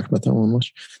get to talk about that one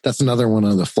much. That's another one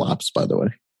of the flops, by the way.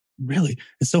 Really?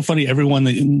 It's so funny. Everyone,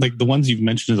 like the ones you've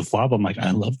mentioned as a flop, I'm like,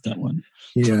 I loved that one.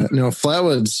 Yeah. No,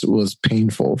 Flatwoods was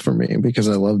painful for me because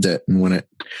I loved it. And when it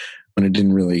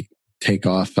didn't really take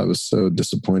off, I was so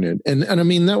disappointed. And I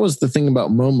mean, that was the thing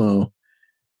about Momo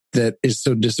that is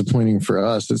so disappointing for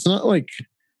us. It's not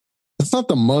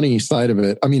the money side of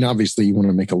it. I mean, obviously you want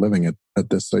to make a living at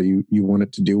this, so you want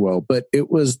it to do well. But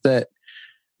it was that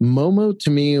Momo to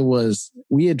me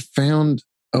we had found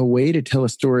a way to tell a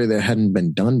story that hadn't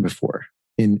been done before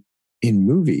in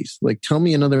movies. Like, tell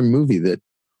me another movie that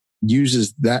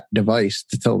uses that device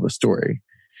to tell the story.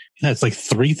 Yeah, it's like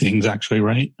 3 things actually,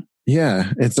 right?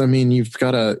 Yeah. You've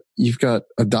got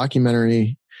a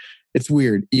documentary. It's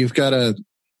weird. You've got a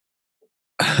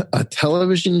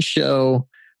television show,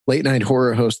 late night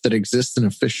horror host that exists in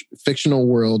a fictional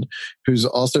world, who's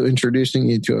also introducing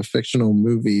you to a fictional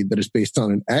movie that is based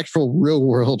on an actual real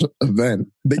world event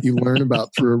that you learn about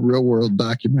through a real world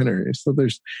documentary. So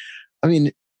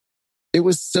it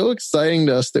was so exciting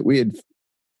to us that we had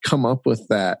come up with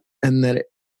that, and that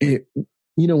it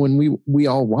when we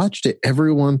all watched it,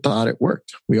 everyone thought it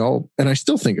worked. And I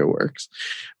still think it works,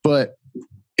 but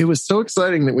it was so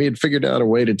exciting that we had figured out a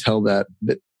way to tell that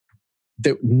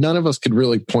none of us could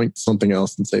really point to something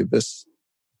else and say this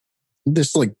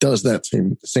like does that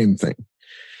same thing.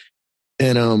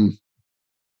 And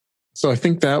so I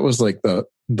think that was like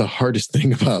the hardest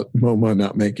thing about MoMA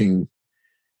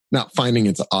not finding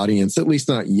its audience, at least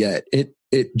not yet.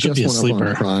 It just went up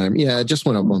on Prime. Yeah, it just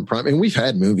went up on Prime. And we've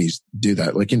had movies do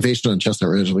that. Like Invasion on Chestnut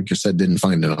Ridge, like you said, didn't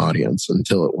find an audience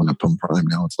until it went up on Prime.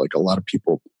 Now it's like a lot of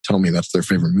people tell me that's their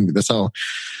favorite movie. That's how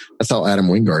Adam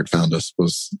Wingard found us,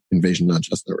 was Invasion on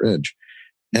Chestnut Ridge.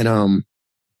 And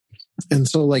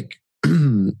so like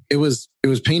it was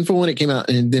painful when it came out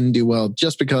and it didn't do well,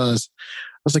 just because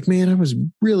I was like, man, I was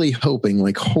really hoping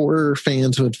like horror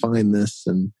fans would find this,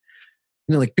 and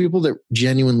like people that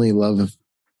genuinely love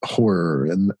horror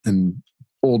and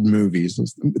old movies,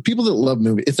 and people that love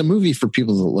movies. It's a movie for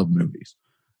people that love movies.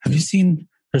 Have you seen,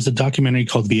 there's a documentary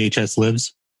called VHS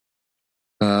Lives?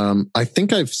 I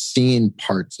think I've seen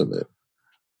parts of it.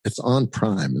 It's on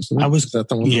Prime, isn't it? Is that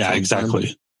the one? Yeah, exactly.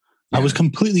 Yeah. I was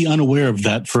completely unaware of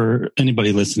that. For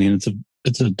anybody listening,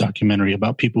 it's a documentary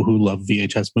about people who love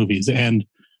VHS movies. And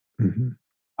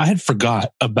I had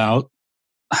forgot about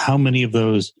how many of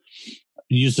those,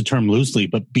 use the term loosely,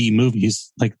 but B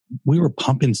movies, like we were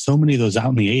pumping so many of those out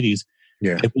in the 80s.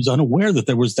 Yeah. I was unaware that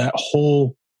there was that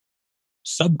whole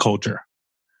subculture.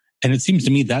 And it seems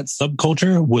to me that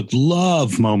subculture would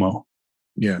love Momo.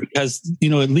 Yeah. Because,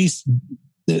 at least,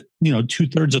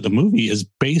 2/3 of the movie is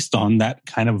based on that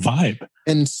kind of vibe.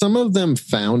 And some of them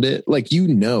found it, like,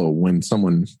 when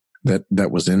someone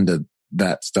that was into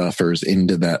that stuff or is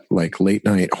into that like late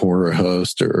night horror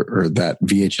host or that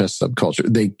VHS subculture,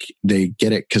 they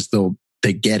get it because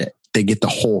they get it. They get the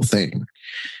whole thing.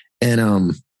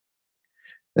 And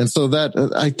so that,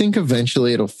 I think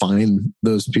eventually it'll find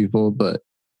those people, but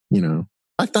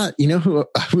I thought, who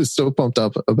I was so pumped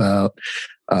up about,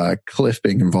 Cliff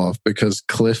being involved, because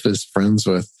Cliff is friends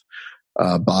with,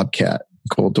 Bobcat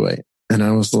Goldthwait. And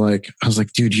I was like,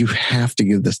 dude, you have to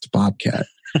give this to Bobcat.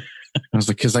 I was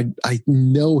like, because I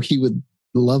know he would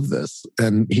love this.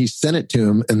 And he sent it to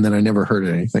him, and then I never heard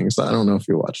anything. So I don't know if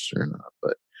you watched it or not,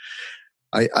 but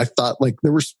I thought like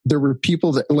there were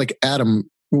people that, like Adam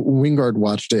Wingard,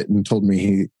 watched it and told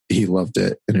me he loved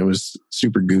it, and it was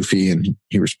super goofy, and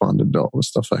he responded to all the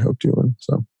stuff I hoped you would.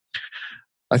 So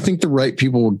I think the right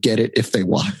people will get it if they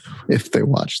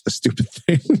watch the stupid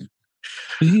thing.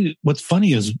 What's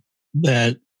funny is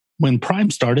that when Prime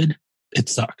started, it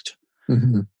sucked.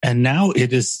 Mm-hmm. And now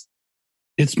it's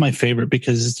my favorite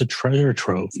because it's a treasure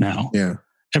trove now. Yeah.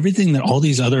 Everything that all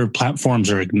these other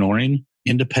platforms are ignoring,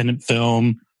 independent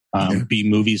film, B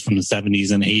movies from the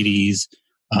 70s and 80s,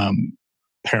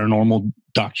 paranormal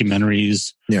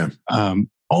documentaries. Yeah.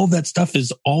 All of that stuff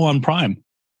is all on Prime.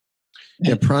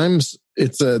 Yeah, Prime's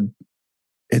it's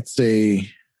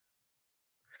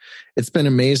been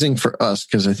amazing for us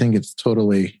because I think it's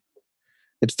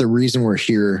the reason we're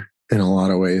here in a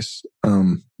lot of ways.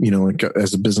 Like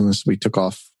as a business, we took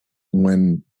off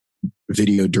when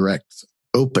Video Direct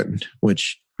opened,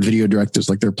 which Video Direct is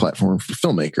like their platform for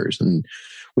filmmakers, and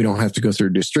we don't have to go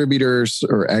through distributors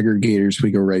or aggregators.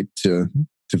 We go right to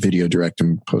Video Direct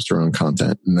and post our own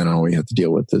content, and then all we have to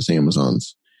deal with is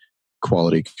Amazon's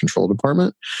quality control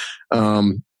department.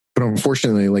 But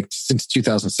unfortunately, like since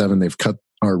 2007, they've cut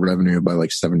our revenue by like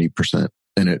 70%,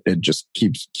 and it just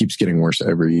keeps getting worse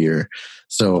every year.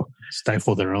 So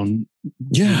stifle their own.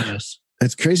 Yeah. Genius.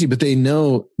 It's crazy, but they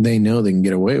know they can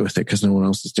get away with it because no one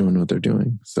else is doing what they're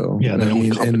doing. So yeah,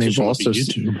 and they've also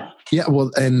YouTube. Yeah,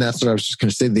 well, and that's what I was just going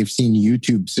to say. They've seen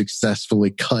YouTube successfully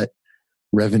cut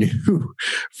revenue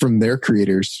from their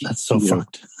creators. That's so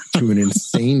fucked to an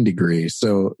insane degree.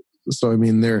 So I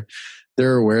mean, they're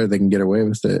aware they can get away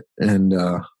with it, and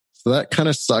so that kind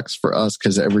of sucks for us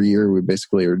because every year we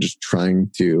basically are just trying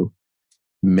to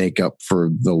make up for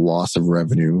the loss of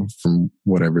revenue from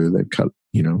whatever they've cut,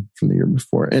 from the year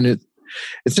before. And it's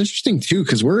interesting too,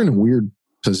 because we're in a weird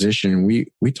position.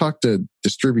 We talk to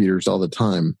distributors all the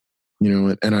time,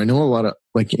 and I know a lot of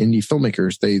like indie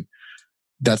filmmakers,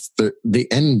 that's the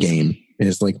end game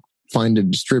is like find a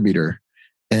distributor.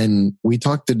 And we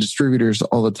talk to distributors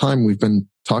all the time. We've been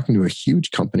talking to a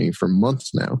huge company for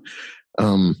months now.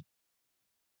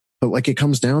 But like it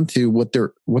comes down to what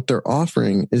they're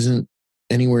offering isn't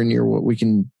anywhere near what we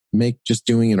can make just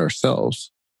doing it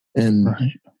ourselves. And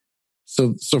right.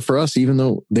 So for us, even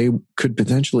though they could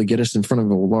potentially get us in front of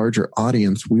a larger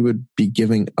audience, we would be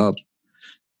giving up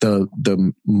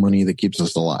the money that keeps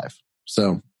us alive.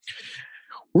 So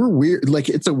we're weird.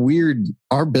 Like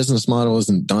our business model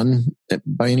isn't done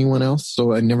by anyone else.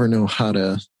 So I never know how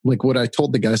to, like what I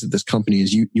told the guys at this company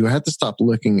is you have to stop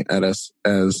looking at us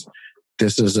as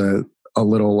this is a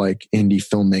little like indie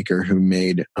filmmaker who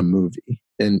made a movie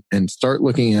and start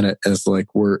looking at it as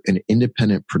like we're an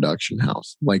independent production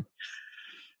house. Like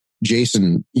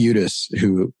Jason Udis,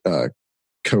 who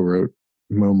co-wrote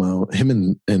Momo,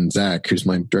 him and Zach, who's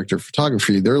my director of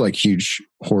photography, they're like huge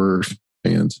horror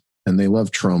fans and they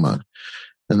love Trauma.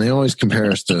 And they always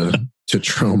compare us to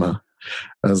Trauma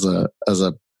as a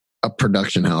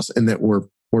production house, and that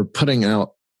we're putting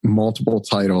out multiple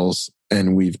titles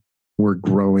and we're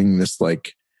growing this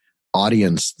like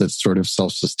audience that's sort of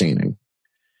self-sustaining.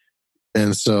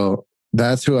 And so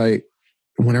that's who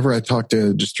whenever I talk to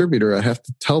a distributor, I have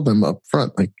to tell them up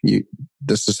front, like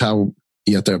this is how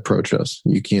you have to approach us.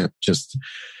 You can't just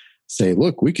say,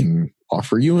 look, we can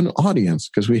offer you an audience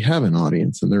because we have an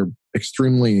audience, and they're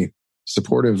extremely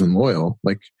supportive and loyal.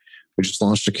 Like we just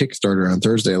launched a Kickstarter on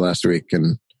Thursday last week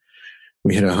and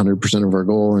we hit 100% of our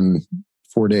goal in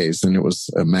 4 days. And it was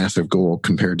a massive goal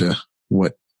compared to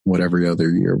what every other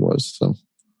year was. So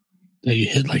you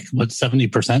hit like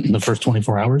 70% in the first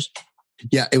 24 hours.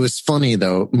 Yeah. It was funny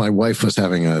though. My wife was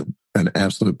having an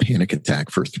absolute panic attack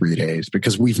for 3 days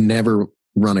because we've never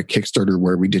run a Kickstarter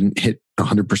where we didn't hit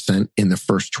 100% in the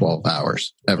first 12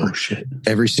 hours ever. Oh, shit.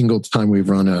 Every single time we've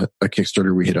run a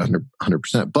Kickstarter, we hit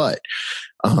 100%. But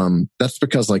that's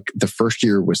because like the first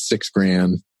year was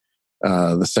 $6,000.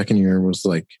 The second year was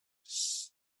like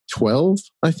 12,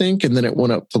 I think. And then it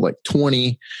went up to like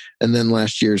 20. And then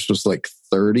last year's was like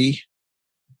 30.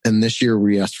 And this year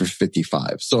we asked for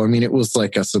 55. So, I mean, it was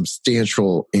like a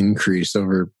substantial increase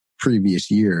over previous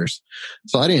years.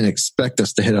 So I didn't expect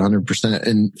us to hit 100%.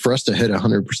 And for us to hit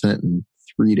 100% in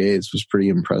 3 days was pretty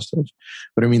impressive.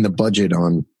 But I mean, the budget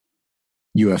on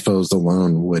UFOs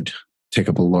alone would take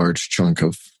up a large chunk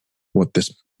of what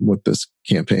this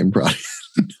campaign brought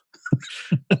in.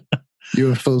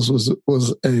 UFOs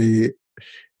was a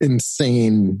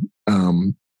insane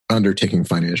undertaking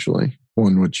financially,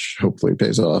 one which hopefully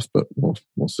pays off, but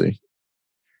we'll see.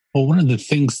 Well, one of the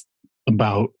things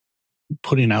about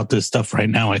putting out this stuff right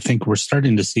now, I think we're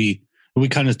starting to see, we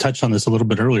kind of touched on this a little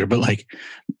bit earlier, but like,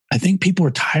 I think people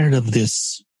are tired of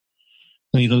this.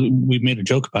 We made a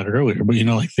joke about it earlier, but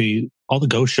like all the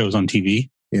ghost shows on TV.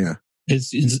 Yeah.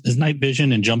 Is night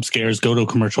vision and jump scares, go to a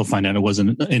commercial, find out it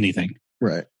wasn't anything.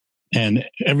 Right. And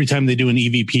every time they do an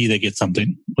EVP, they get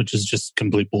something, which is just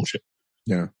complete bullshit.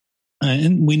 Yeah.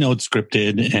 And we know it's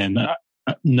scripted, and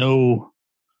no,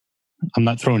 I'm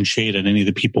not throwing shade at any of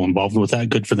the people involved with that.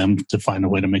 Good for them to find a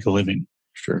way to make a living.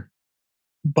 Sure.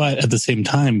 But at the same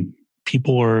time,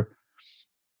 people are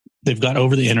they've got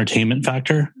over the entertainment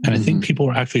factor. And I think people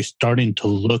are actually starting to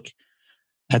look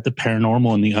at the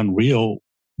paranormal and the unreal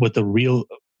with the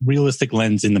realistic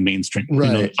lens in the mainstream.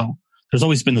 Right. So there's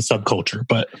always been the subculture,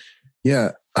 but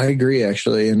yeah, I agree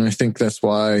actually. And I think that's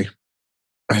why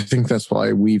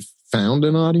we've found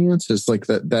an audience, is like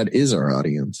that is our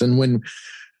audience. And when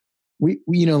we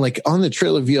like On the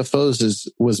Trail of UFOs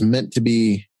was meant to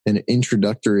be an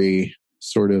introductory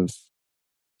sort of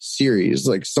series,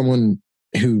 like someone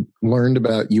who learned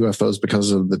about UFOs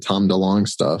because of the Tom DeLonge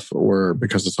stuff or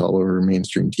because it's all over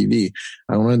mainstream TV.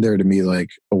 I wanted there to be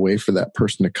like a way for that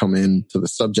person to come into the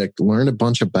subject, learn a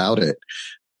bunch about it,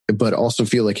 but also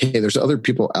feel like, hey, there's other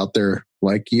people out there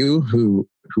like you who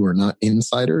are not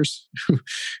insiders,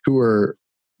 who are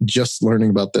just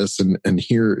learning about this, and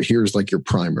here's like your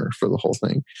primer for the whole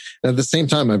thing. And at the same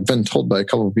time, I've been told by a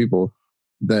couple of people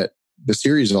that the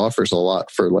series offers a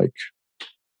lot for like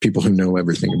people who know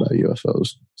everything about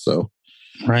UFOs. So,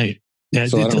 right. Yeah,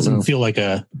 so it doesn't feel like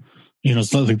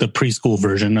it's not like the preschool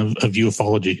version of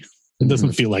ufology. It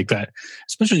doesn't feel like that.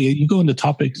 Especially you go into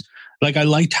topics like, I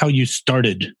liked how you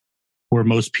started where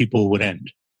most people would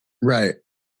end. Right.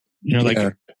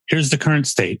 Here's the current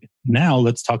state. Now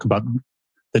let's talk about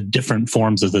the different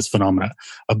forms of this phenomena: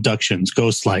 abductions,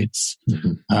 ghost lights,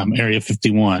 Area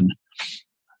 51.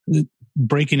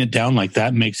 Breaking it down like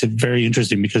that makes it very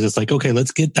interesting, because it's like, okay,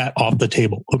 let's get that off the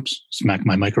table. Oops, smack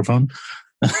my microphone.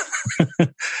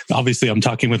 Obviously I'm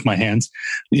talking with my hands,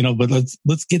 but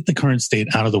let's get the current state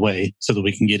out of the way so that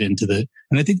we can get into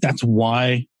and I think that's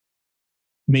why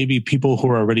maybe people who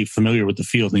are already familiar with the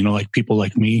field, like people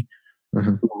like me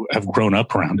who have grown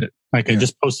up around it. Like I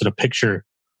just posted a picture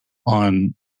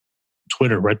on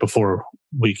Twitter right before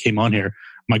we came on here.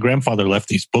 My grandfather left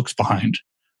these books behind.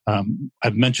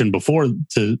 I've mentioned before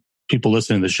to people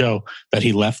listening to the show that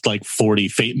he left like 40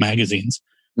 Fate magazines,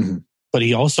 but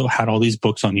he also had all these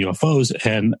books on UFOs,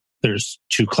 and there's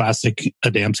 2 classic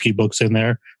Adamski books in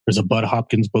there. There's a Bud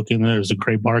Hopkins book in there. There's a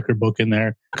Gray Barker book in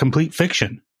there. Complete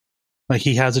fiction. Like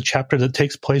he has a chapter that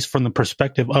takes place from the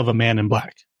perspective of a man in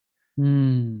black.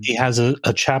 He has a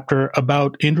chapter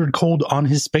about Indrid Cold on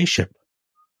his spaceship.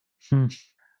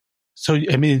 So,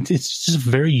 I mean, it's just a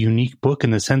very unique book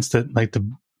in the sense that like the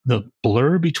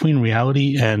blur between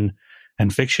reality and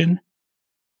fiction.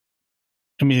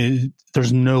 I mean,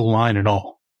 there's no line at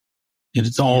all.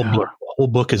 It's all blur. The whole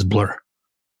book is blur.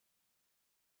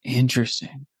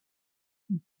 Interesting.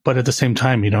 But at the same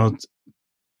time, you have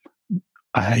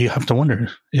to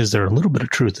wonder, is there a little bit of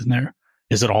truth in there?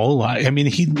 Is it all a lie? I mean,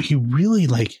 he really,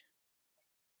 like,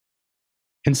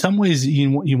 in some ways you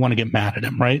want to get mad at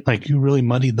him, right? Like you really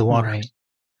muddied the water.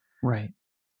 Right.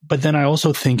 But then I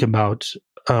also think about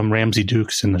Ramsey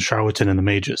Dukes in The Charlatan and the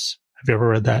Magus. Have you ever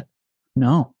read that?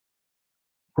 No.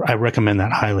 I recommend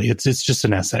that highly. It's just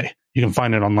an essay. You can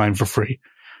find it online for free.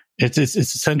 It's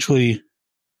essentially,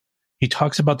 he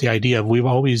talks about the idea of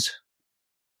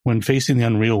when facing the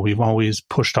unreal, we've always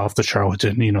pushed off the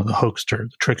charlatan, the hoaxer,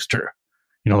 the trickster.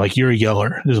 Like Uri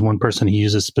Geller is one person he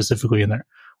uses specifically in there.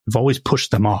 We've always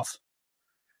pushed them off.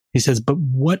 He says, but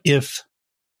what if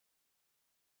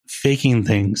faking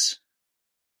things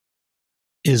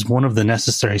is one of the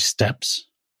necessary steps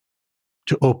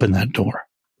to open that door?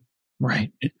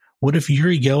 Right. What if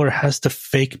Uri Geller has to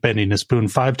fake bending a spoon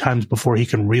 5 times before he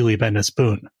can really bend a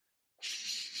spoon?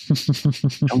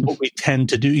 And what we tend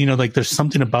to do, like there's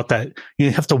something about that.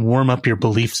 You have to warm up your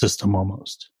belief system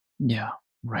almost. Yeah.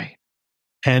 Right.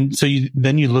 And so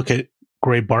then you look at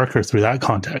Gray Barker through that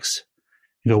context.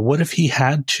 You go, what if he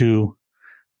had to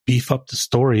beef up the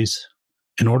stories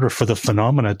in order for the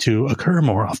phenomena to occur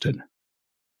more often?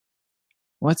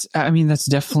 That's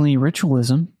definitely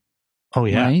ritualism. Oh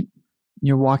yeah. Right?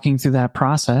 You're walking through that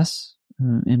process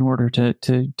in order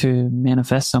to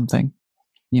manifest something,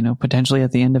 potentially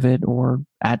at the end of it or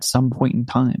at some point in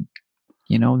time,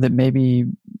 that may be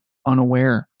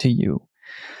unaware to you.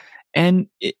 And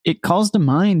it calls to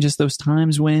mind just those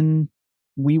times when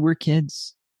we were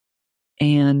kids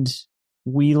and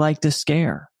we liked to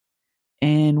scare,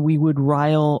 and we would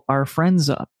rile our friends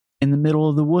up in the middle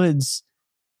of the woods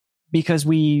because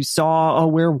we saw a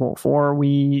werewolf or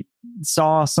we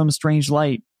saw some strange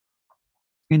light,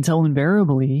 until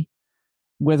invariably,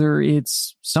 whether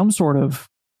it's some sort of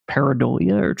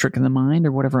pareidolia or trick of the mind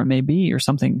or whatever it may be, or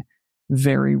something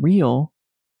very real,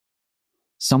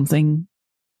 something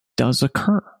does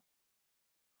occur.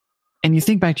 And you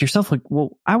think back to yourself like,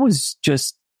 well, I was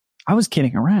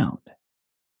kidding around.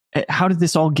 How did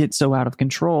this all get so out of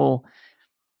control?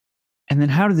 And then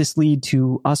how did this lead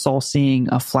to us all seeing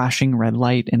a flashing red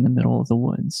light in the middle of the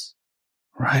woods?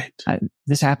 Right.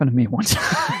 This happened to me one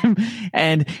time,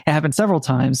 and it happened several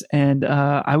times. And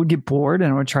I would get bored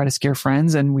and I would try to scare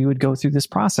friends, and we would go through this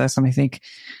process. And I think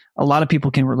a lot of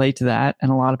people can relate to that.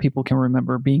 And a lot of people can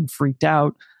remember being freaked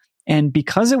out. And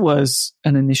because it was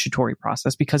an initiatory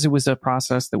process, because it was a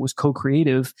process that was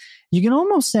co-creative, you can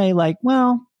almost say like,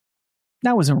 well,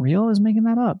 that wasn't real. I was making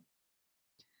that up.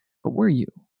 But were you?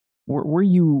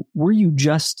 Were you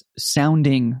just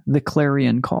sounding the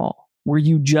clarion call? Were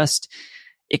you just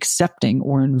accepting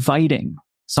or inviting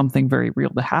something very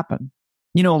real to happen?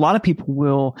 You know, a lot of people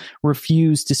will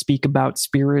refuse to speak about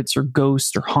spirits or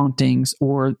ghosts or hauntings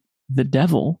or the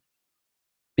devil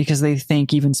because they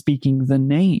think even speaking the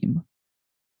name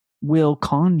will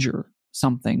conjure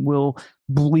something, will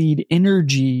bleed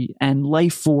energy and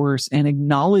life force and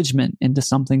acknowledgement into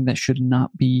something that should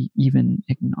not be even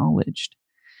acknowledged.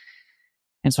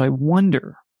 And so I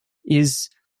wonder, is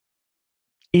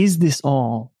this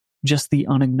all just the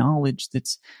unacknowledged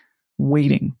that's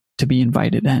waiting to be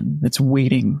invited in, that's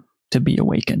waiting to be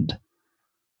awakened?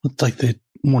 It's like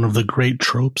one of the great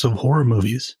tropes of horror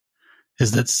movies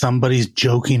is that somebody's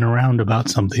joking around about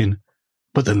something,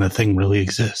 but then the thing really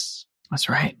exists. That's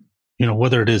right. You know,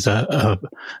 whether it is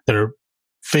they're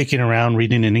faking around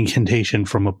reading an incantation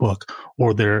from a book,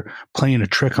 or they're playing a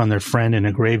trick on their friend in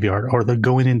a graveyard, or they're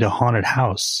going into a haunted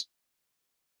house,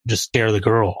 just scare the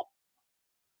girl.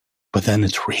 But then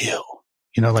it's real,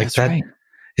 you know, like That's that. Right.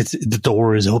 It's the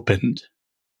door is opened.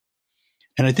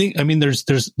 And I think, I mean, there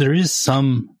is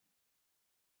some,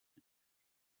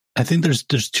 I think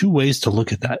there's two ways to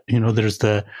look at that. You know, there's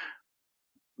the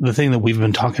thing that we've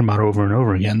been talking about over and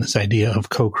over again, this idea of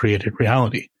co-created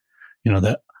reality, you know,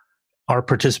 that our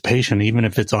participation, even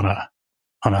if it's on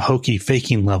a hokey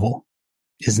faking level,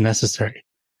 is necessary.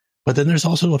 But then there's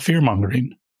also a fear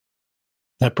mongering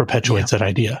that perpetuates that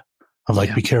idea of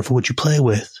like, be careful what you play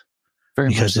with,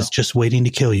 because it's just waiting to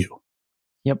kill you.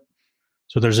 Yep.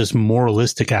 So there's this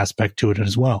moralistic aspect to it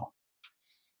as well.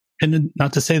 And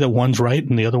not to say that one's right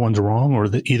and the other one's wrong, or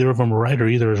that either of them are right or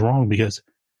either is wrong, because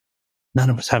none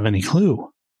of us have any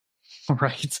clue.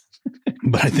 Right.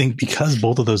 But I think because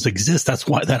both of those exist, that's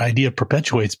why that idea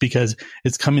perpetuates, because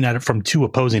it's coming at it from two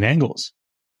opposing angles.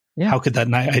 Yeah. How could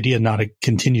that idea not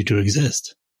continue to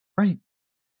exist? Right.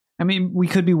 I mean, we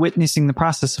could be witnessing the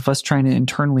process of us trying to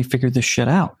internally figure this shit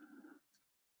out.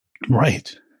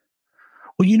 Right.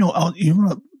 Well, you know,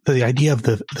 the idea of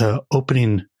the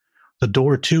opening the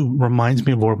door too reminds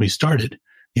me of where we started.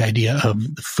 The idea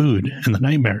of the food and the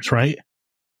nightmares, right?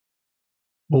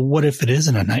 Well, what if it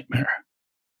isn't a nightmare,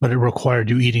 but it required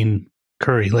you eating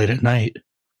curry late at night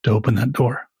to open that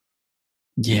door?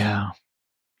 Yeah.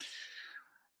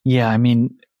 Yeah. I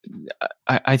mean,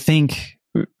 I think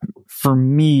for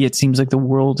me, it seems like the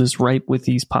world is ripe with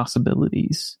these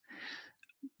possibilities,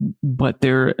 but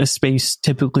they're a space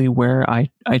typically where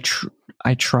I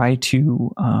try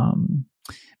to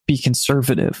be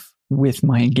conservative with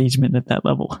my engagement at that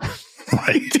level.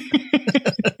 Right.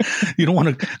 You don't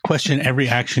want to question every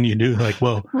action you do. Like,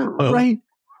 well, right.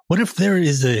 What if there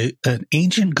is an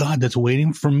ancient God that's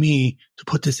waiting for me to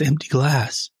put this empty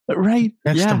glass right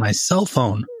next to my cell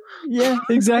phone? Yeah,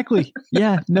 exactly.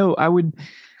 Yeah, no,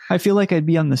 I feel like I'd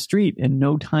be on the street in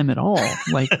no time at all,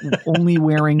 like only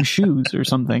wearing shoes or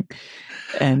something,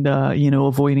 and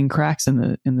avoiding cracks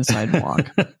in the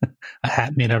sidewalk. A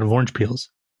hat made out of orange peels.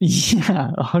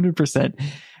 Yeah, 100%.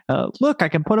 Look, I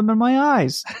can put them in my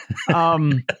eyes.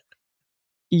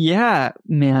 Yeah,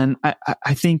 man,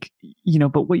 I think,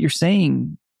 but what you're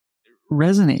saying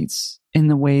resonates in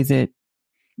the way that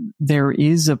there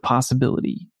is a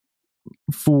possibility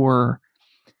for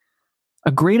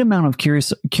a great amount of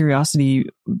curiosity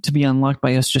to be unlocked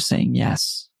by us just saying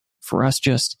yes, for us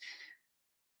just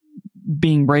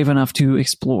being brave enough to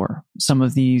explore some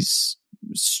of these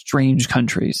strange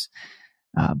countries,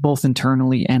 both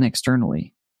internally and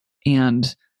externally,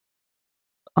 and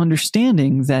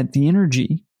understanding that the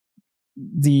energy,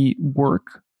 the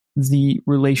work, the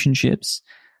relationships,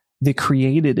 the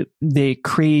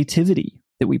creativity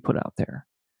that we put out there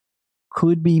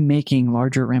could be making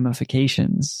larger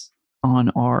ramifications on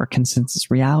our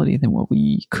consensus reality than what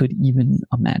we could even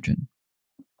imagine.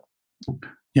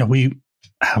 Yeah, we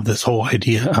have this whole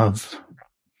idea of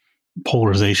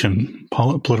polarization,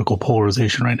 political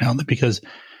polarization right now, that because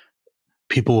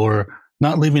people are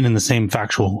not living in the same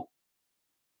factual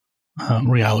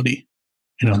reality.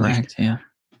 Correct. Yeah.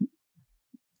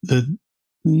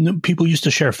 People used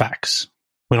to share facts.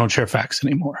 We don't share facts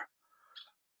anymore.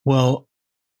 Well,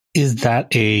 is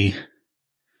that is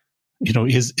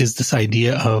this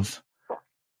idea of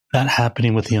that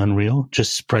happening with the unreal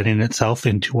just spreading itself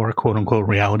into our quote unquote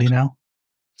reality now?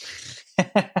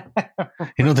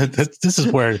 You know, this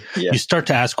is where you start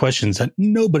to ask questions that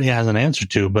nobody has an answer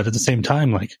to, but at the same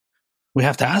time, like, we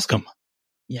have to ask them.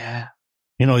 Yeah.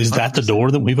 You know, is 100%. That the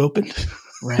door that we've opened?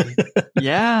 Right.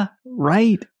 Yeah.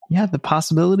 Right. Yeah. The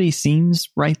possibility seems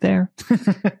right there.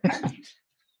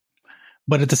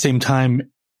 But at the same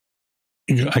time,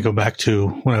 I go back to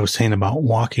what I was saying about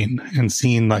walking and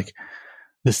seeing like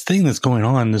this thing that's going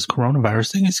on, this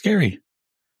coronavirus thing is scary,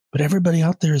 but everybody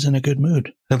out there is in a good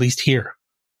mood, at least here.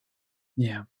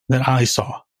 Yeah. That I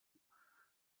saw.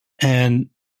 And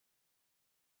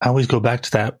I always go back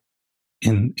to that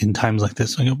in times like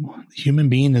this. I go, the human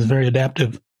being is very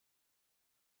adaptive.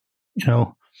 You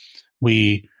know,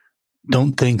 we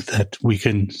don't think that we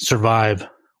can survive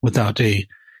without a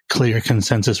clear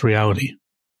consensus reality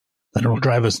that will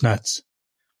drive us nuts.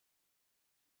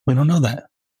 We don't know that.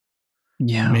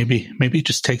 Yeah. Maybe it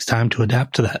just takes time to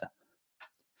adapt to that.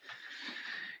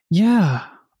 Yeah.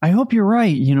 I hope you're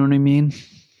right. You know what I mean?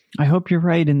 I hope you're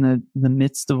right in the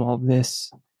midst of all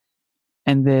this,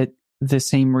 and that the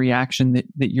same reaction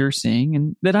that you're seeing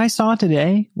and that I saw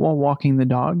today while walking the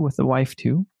dog with the wife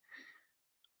too.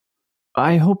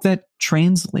 I hope that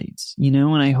translates, you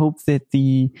know, and I hope that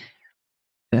the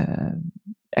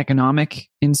economic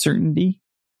uncertainty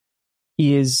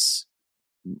is,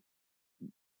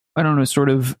 I don't know, sort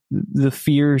of the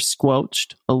fear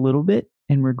squelched a little bit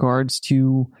in regards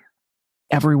to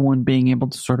everyone being able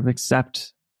to sort of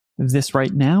accept this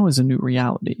right now as a new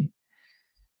reality.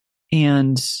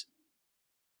 And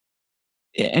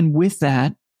with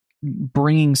that,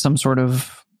 bringing some sort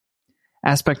of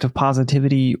aspect of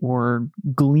positivity or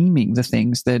gleaming the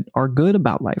things that are good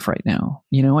about life right now.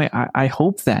 You know, I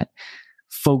hope that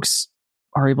folks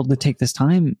are able to take this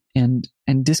time and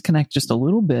disconnect just a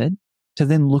little bit to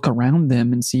then look around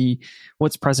them and see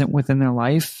what's present within their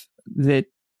life that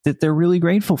they're really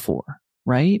grateful for.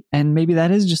 Right. And maybe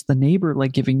that is just the neighbor,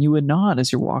 like giving you a nod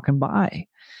as you're walking by.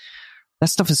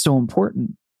 That stuff is so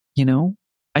important. You know,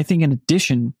 I think in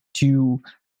addition to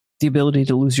the ability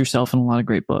to lose yourself in a lot of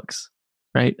great books.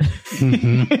 Right.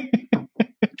 Mm-hmm.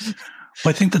 Well,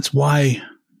 I think that's why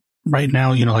right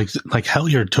now, you know, like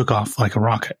Hellier took off like a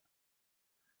rocket.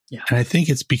 Yeah. And I think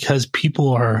it's because people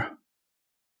are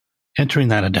entering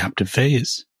that adaptive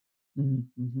phase.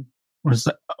 Mm-hmm. Where it's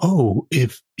like, oh,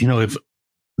 if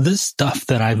this stuff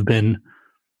that I've been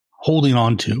holding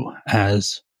on to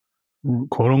as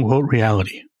quote unquote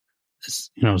reality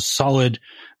is, you know, solid,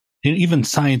 even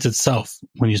science itself,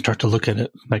 when you start to look at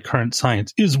it, like current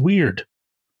science is weird,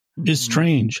 is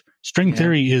strange. String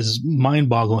theory is mind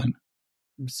boggling.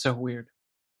 So weird.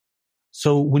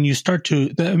 So when you start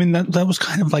to, I mean, that was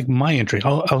kind of like my entry.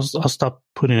 I'll stop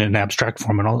putting it in abstract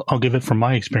form and I'll give it from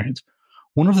my experience.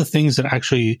 One of the things that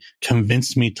actually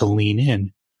convinced me to lean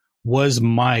in was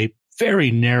my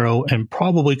very narrow and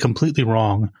probably completely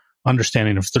wrong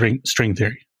understanding of string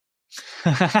theory.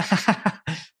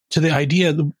 To the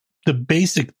idea, the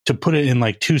basic, to put it in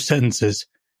like two sentences,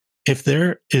 if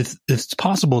it's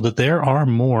possible that there are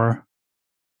more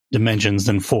dimensions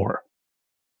than 4,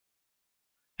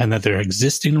 and that they're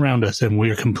existing around us and we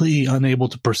are completely unable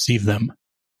to perceive them,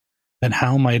 then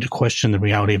how am I to question the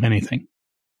reality of anything?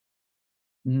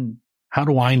 Mm. How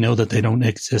do I know that they don't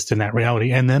exist in that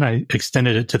reality? And then I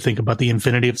extended it to think about the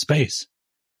infinity of space.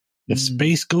 If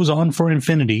space goes on for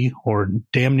infinity or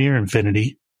damn near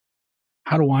infinity,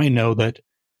 how do I know that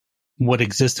what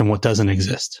exists and what doesn't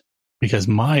exist? Because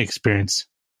my experience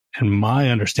and my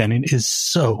understanding is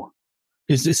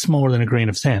smaller than a grain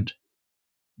of sand.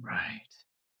 Right.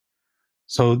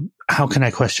 So how can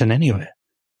I question any of it?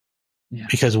 Yeah.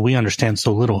 Because we understand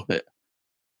so little of it.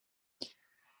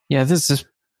 Yeah, that's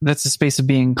a space of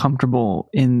being comfortable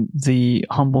in the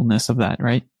humbleness of that,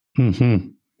 right? Mm-hmm.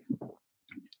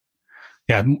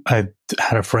 Yeah, I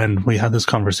had a friend, we had this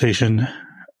conversation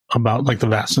about like the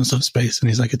vastness of space, and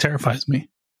he's like, it terrifies me.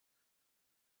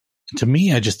 And to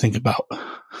me, I just think about,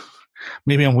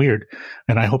 maybe I'm weird,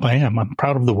 and I hope I am. I'm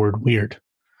proud of the word weird.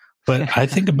 But I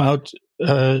think about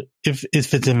if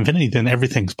it's infinity, then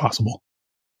everything's possible.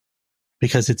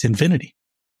 Because it's infinity.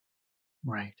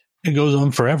 Right. It goes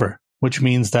on forever, which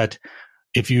means that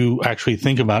if you actually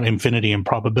think about infinity and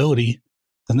probability,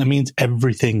 then that means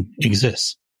everything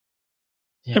exists.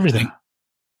 Yeah. Everything.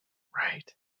 Right.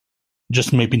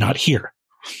 Just maybe not here.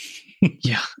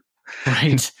 Yeah.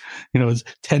 Right. You know, it's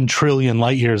 10 trillion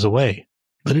light years away,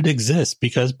 but it exists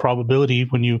because probability,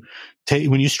 when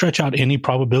you stretch out any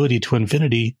probability to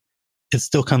infinity, it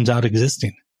still comes out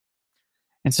existing.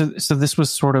 And so this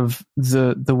was sort of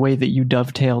the way that you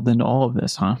dovetailed into all of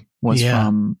this, huh? Was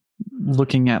from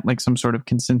looking at like some sort of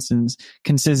consensus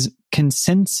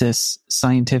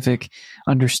scientific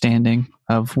understanding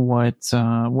of what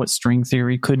string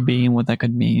theory could be and what that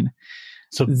could mean.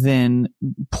 So then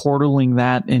portaling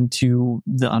that into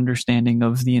the understanding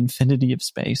of the infinity of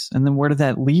space. And then where did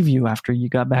that leave you after you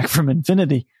got back from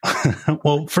infinity?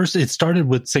 Well, first it started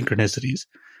with synchronicities.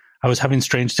 I was having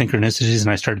strange synchronicities and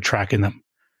I started tracking them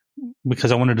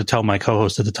because I wanted to tell my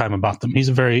co-host at the time about them. He's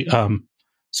a very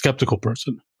skeptical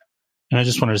person. And I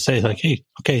just wanted to say like, hey,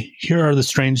 okay, here are the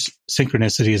strange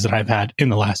synchronicities that I've had in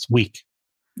the last week.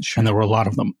 Sure. And there were a lot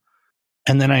of them.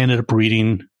 And then I ended up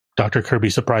reading Dr. Kirby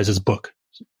Surprise's book,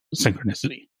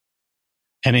 Synchronicity.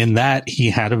 And in that, he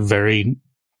had a very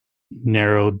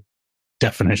narrow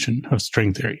definition of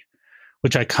string theory,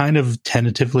 which I kind of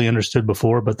tentatively understood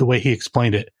before, but the way he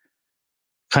explained it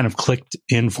kind of clicked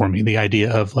in for me. The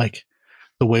idea of like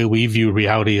the way we view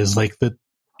reality is like that,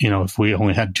 if we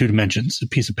only had 2 dimensions, a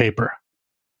piece of paper,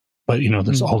 but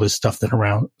there's all this stuff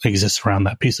that exists around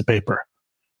that piece of paper.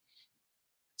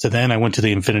 So then I went to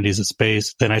the infinities of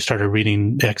space. Then I started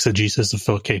reading the exegesis of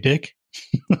Philip K. Dick,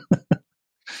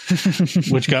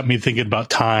 which got me thinking about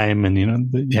time and,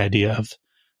 the idea of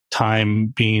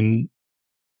time being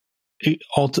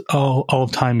all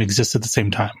of time exists at the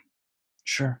same time.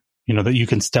 Sure. That you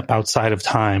can step outside of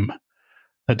time,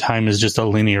 that time is just a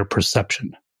linear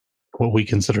perception, what we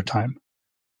consider time.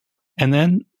 And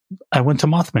then I went to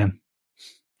Mothman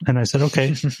and I said,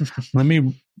 okay, let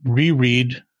me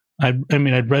reread. I'd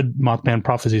read Mothman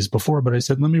Prophecies before, but I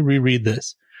said, let me reread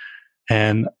this.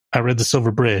 And I read The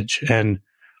Silver Bridge and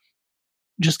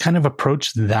just kind of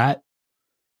approached that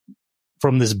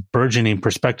from this burgeoning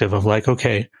perspective of like,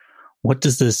 okay, what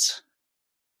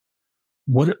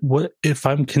if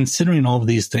I'm considering all of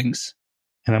these things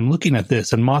and I'm looking at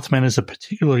this, and Mothman is a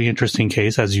particularly interesting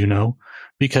case, as you know,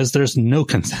 because there's no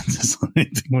consensus on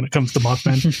anything when it comes to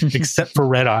Mothman except for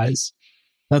red eyes.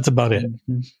 That's about it.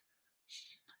 Mm-hmm.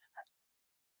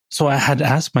 So I had to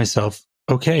ask myself,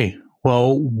 okay,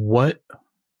 well,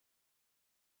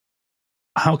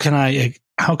 how can I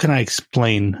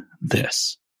explain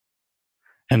this?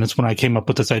 And that's when I came up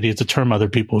with this idea. It's a term other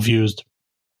people have used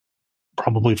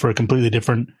probably for a completely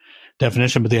different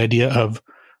definition, but the idea of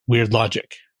weird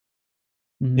logic.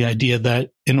 Mm-hmm. The idea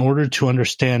that in order to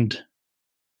understand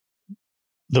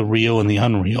the real and the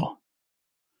unreal,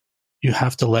 you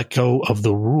have to let go of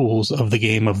the rules of the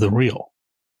game of the real.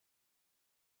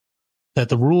 That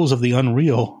the rules of the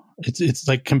unreal, it's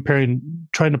like trying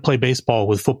to play baseball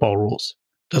with football rules.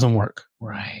 Doesn't work.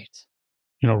 Right.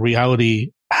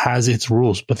 Reality has its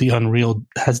rules, but the unreal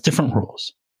has different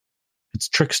rules. It's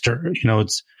trickster,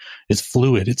 it's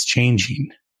fluid, it's changing.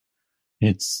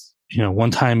 It's,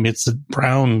 one time it's a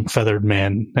brown feathered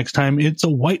man. Next time it's a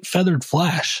white feathered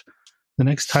Flash. The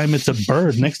next time it's a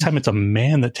bird. Next time it's a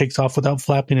man that takes off without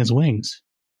flapping his wings.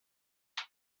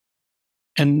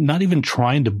 And not even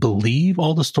trying to believe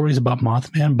all the stories about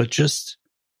Mothman, but just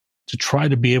to try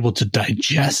to be able to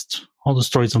digest all the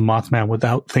stories of Mothman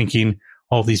without thinking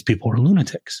all these people are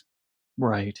lunatics.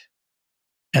 Right.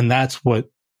 And that's what,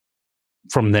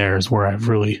 from there is where I've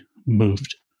really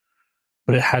moved.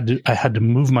 But I had to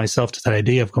move myself to that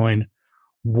idea of going,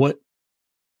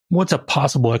 what's a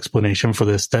possible explanation for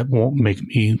this that won't make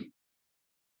me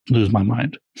lose my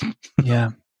mind?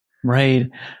 Yeah. Right.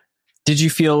 Did you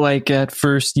feel like at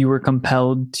first you were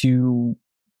compelled to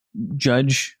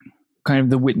judge kind of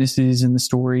the witnesses and the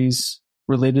stories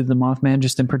related to the Mothman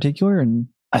just in particular? And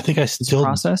I think I still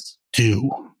do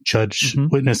judge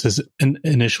witnesses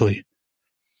initially.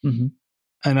 Mm-hmm.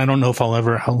 And I don't know if I'll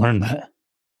ever outlearn that.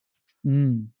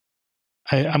 Mm.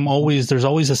 There's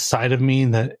always a side of me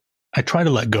that I try to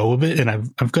let go of it, and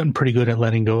I've gotten pretty good at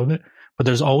letting go of it, but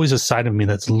there's always a side of me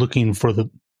that's looking for the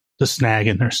snag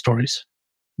in their stories.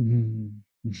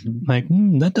 Mm-hmm. Like,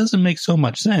 that doesn't make so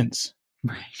much sense.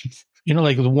 Right.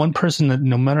 Like the one person that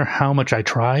no matter how much I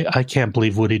try, I can't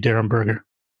believe Woody Derenberger.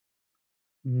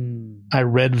 I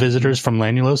read Visitors from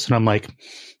Lanulos and I'm like,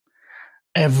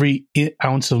 every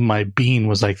ounce of my being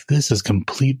was like, this is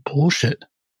complete bullshit.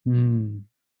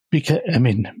 Because,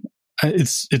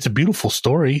 it's a beautiful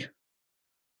story,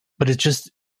 but it's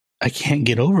just, I can't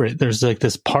get over it. There's like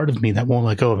this part of me that won't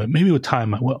let go of it. Maybe with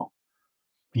time I will.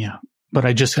 Yeah. But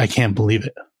I can't believe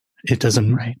it. It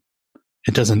doesn't, right.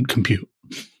 It doesn't compute.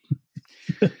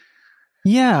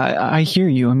 Yeah, I hear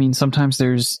you. Sometimes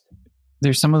there's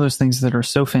some of those things that are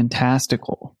so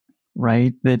fantastical,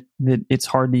 right? That it's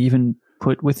hard to even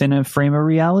put within a frame of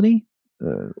reality,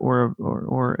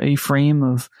 or a frame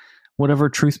of whatever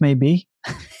truth may be.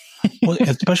 Well,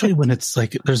 especially when it's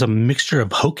like there's a mixture of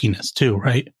hokiness too,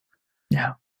 right?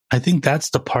 Yeah. I think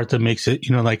that's the part that makes it,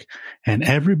 like, and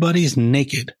everybody's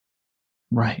naked.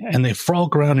 Right. And they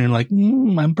frolic around and you're like,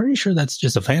 I'm pretty sure that's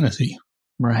just a fantasy.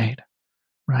 Right.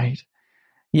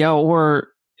 Yeah. Or,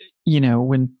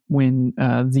 when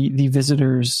the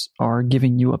visitors are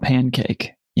giving you a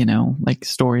pancake, like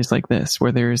stories like this,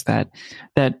 where there's that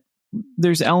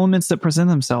there's elements that present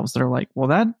themselves that are like, well,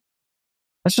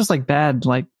 that's just like bad,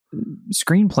 like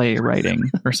screenplay writing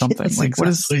or something. Yes, like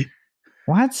exactly.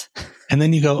 What? And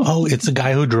then you go, oh, it's a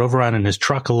guy who drove around in his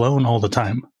truck alone all the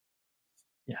time.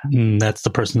 Yeah. That's the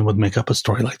person that would make up a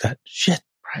story like that. Shit.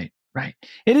 Right.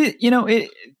 It is,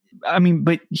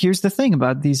 but here's the thing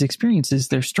about these experiences.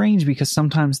 They're strange because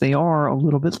sometimes they are a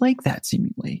little bit like that,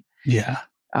 seemingly. Yeah.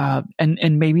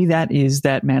 And maybe that is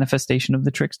that manifestation of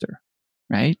the trickster,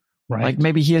 right? Right. Like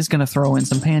maybe he is going to throw in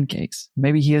some pancakes.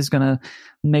 Maybe he is going to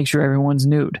make sure everyone's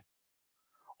nude.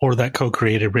 Or that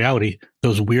co-created reality.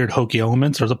 Those weird hokey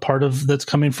elements are the part of that's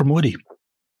coming from Woody.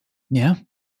 Yeah.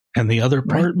 And the other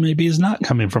part maybe is not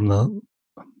coming from the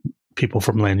people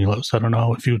from Lanulos. I don't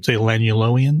know if you would say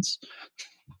Lanuloians.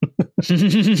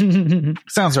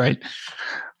 Sounds right.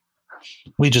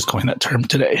 We just coined that term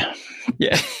today.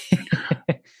 Yeah.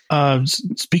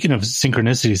 Speaking of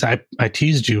synchronicities, I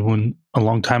teased you a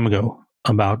long time ago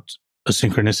about a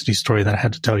synchronicity story that I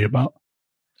had to tell you about.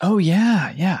 Oh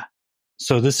yeah.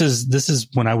 So this is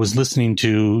when I was listening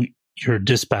to your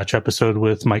Dispatch episode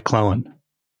with Mike Clellan.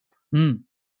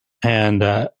 And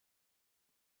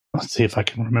let's see if I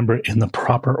can remember it in the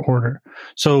proper order.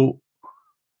 So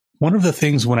one of the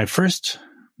things when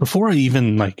before I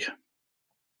even like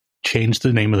changed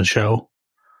the name of the show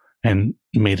and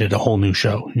made it a whole new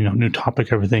show, new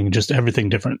topic, everything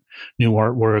different, new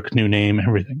artwork, new name,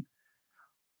 everything.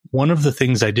 One of the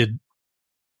things I did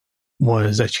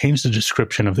was I changed the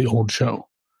description of the old show.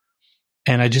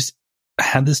 And I just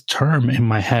had this term in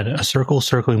my head, a circle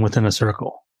circling within a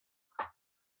circle.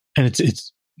 And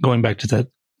it's going back to that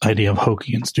idea of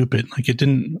hokey and stupid. Like it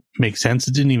didn't make sense.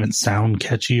 It didn't even sound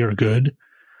catchy or good.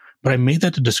 But I made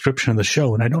that the description of the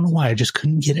show. And I don't know why. I just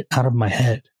couldn't get it out of my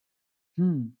head.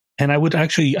 And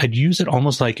I'd use it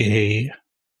almost like a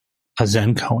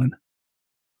Zen koan.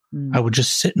 I would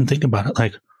just sit and think about it.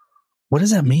 Like, what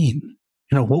does that mean?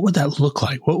 What would that look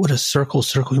like? What would a circle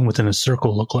circling within a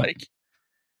circle look like?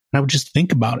 And I would just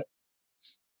think about it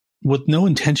with no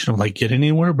intention of like getting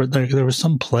anywhere, but there was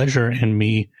some pleasure in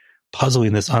me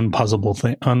puzzling this unanswerable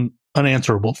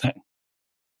thing.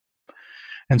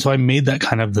 And so I made that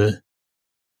kind of the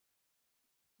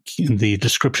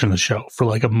description of the show for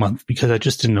like a month because I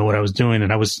just didn't know what I was doing.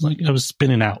 And I was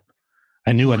spinning out.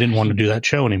 I knew I didn't want to do that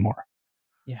show anymore.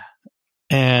 Yeah.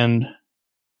 And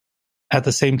at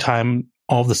the same time,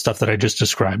 all the stuff that I just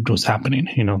described was happening,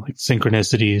 like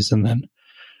synchronicities and then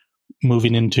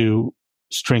moving into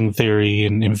string theory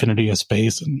and infinity of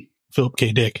space and Philip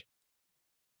K. Dick.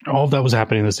 All of that was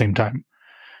happening at the same time.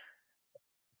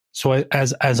 So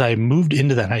as I moved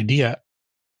into that idea,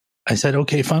 I said,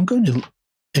 okay, if I'm going to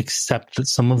accept that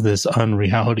some of this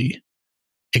unreality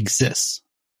exists,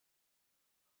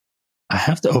 I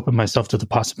have to open myself to the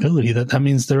possibility that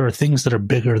means there are things that are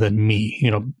bigger than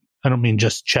me. I don't mean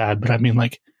just Chad, but I mean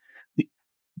like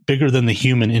bigger than the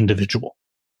human individual.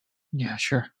 Yeah,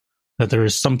 sure. That there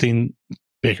is something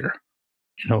bigger,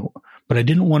 but I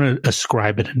didn't want to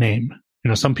ascribe it a name.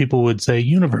 Some people would say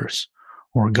universe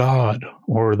or God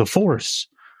or the force.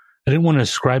 I didn't want to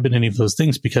ascribe it any of those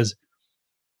things because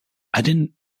I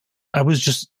was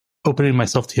just opening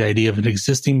myself to the idea of it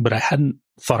existing, but I hadn't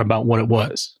thought about what it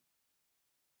was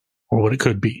or what it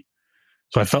could be.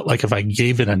 So I felt like if I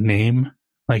gave it a name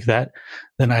like that,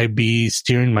 then I'd be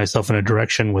steering myself in a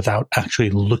direction without actually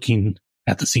looking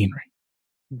at the scenery.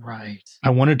 Right. I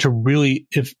wanted to really,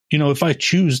 if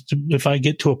I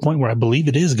get to a point where I believe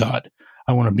it is God,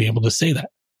 I want to be able to say that.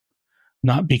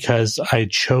 Not because I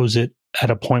chose it at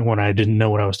a point when I didn't know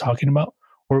what I was talking about,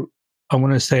 or I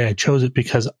want to say I chose it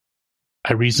because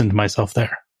I reasoned myself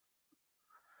there.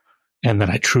 And that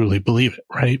I truly believe it,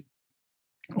 right?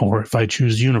 Or if I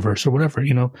choose universe or whatever,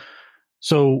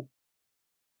 So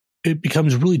it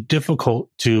becomes really difficult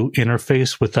to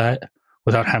interface with that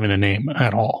without having a name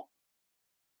at all.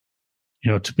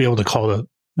 To be able to call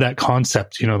that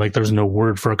concept, like there's no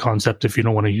word for a concept if you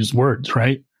don't want to use words,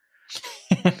 right?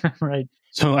 Right.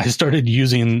 So I started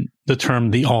using the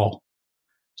term the all.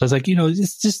 So I was like,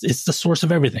 it's the source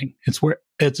of everything. It's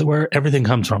where everything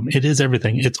comes from. It is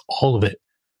everything. It's all of it.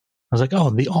 I was like,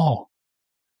 oh, the all.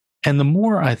 And the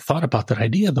more I thought about that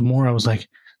idea, the more I was like, it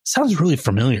sounds really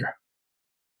familiar.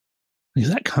 Is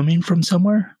that coming from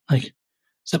somewhere? Like,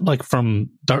 is that like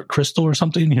from Dark Crystal or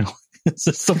something? It's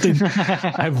just something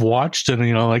I've watched and,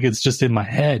 like it's just in my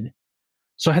head.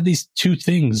 So I had these two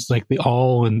things, like the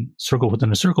all and circle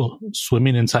within a circle,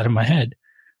 swimming inside of my head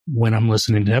when I'm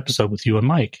listening to the episode with you and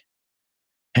Mike.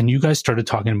 And you guys started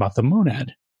talking about the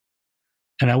monad.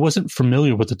 And I wasn't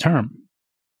familiar with the term.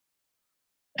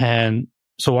 And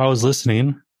so while I was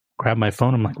listening, grabbed my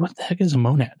phone. I'm like, what the heck is a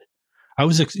monad? I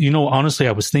was, honestly,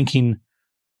 I was thinking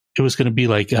it was going to be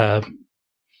like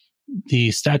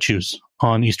the statues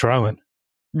on Easter Island.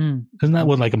 Isn't that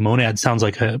what like a monad sounds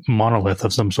like? A monolith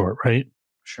of some sort, right?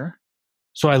 Sure.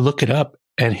 So I look it up,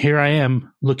 and here I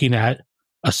am looking at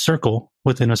a circle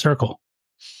within a circle.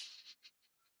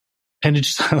 And it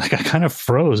just like, I kind of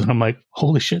froze, and I'm like,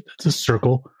 holy shit, that's a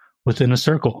circle within a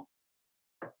circle.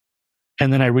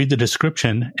 And then I read the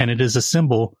description, and it is a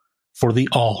symbol for the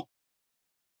all.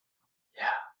 Yeah.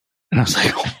 And I was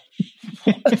like,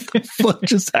 what the fuck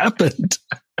just happened?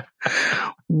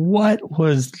 What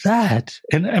was that?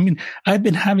 And I mean, I've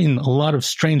been having a lot of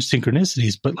strange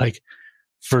synchronicities, but like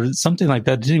for something like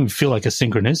that, it didn't even feel like a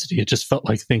synchronicity. It just felt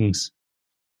like things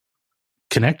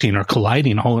connecting or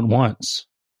colliding all at once.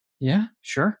 Yeah,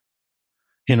 sure.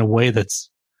 In a way it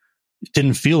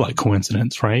didn't feel like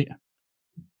coincidence, right?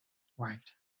 Right.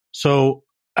 So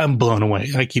I'm blown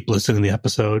away. I keep listening to the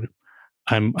episode.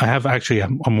 I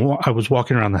was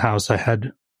walking around the house. I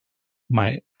had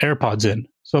my AirPods in.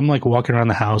 So I'm like walking around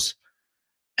the house,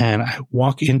 and I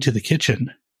walk into the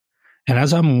kitchen. And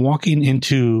as I'm walking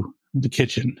into the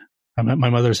kitchen, I'm at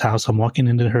my mother's house. I'm walking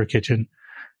into her kitchen,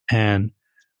 and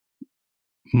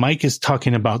Mike is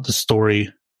talking about the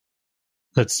story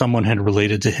that someone had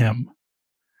related to him.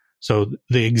 So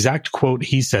the exact quote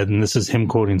he said, and this is him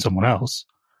quoting someone else: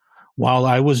 while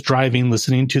I was driving,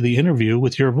 listening to the interview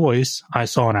with your voice, I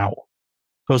saw an owl.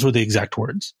 Those were the exact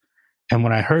words. And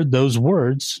when I heard those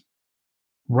words,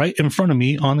 right in front of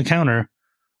me on the counter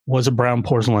was a brown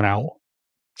porcelain owl.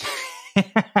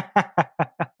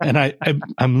 And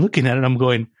I'm looking at it. I'm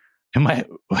going, am I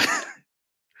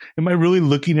really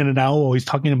looking at an owl while he's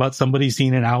talking about somebody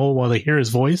seeing an owl while they hear his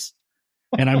voice?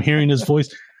 And I'm hearing his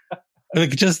voice. Like,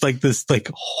 just like this, like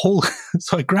whole.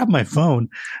 So I grabbed my phone.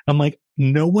 I'm like,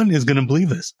 no one is going to believe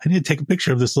this. I need to take a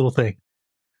picture of this little thing.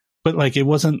 But like, it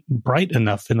wasn't bright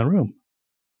enough in the room.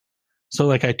 So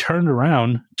like, I turned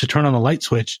around to turn on the light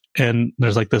switch, and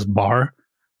there's like this bar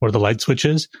where the light switch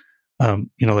is,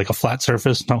 like a flat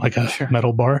surface, not like a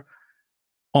metal bar.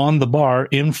 On the bar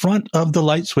in front of the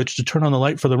light switch to turn on the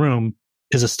light for the room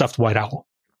is a stuffed white owl.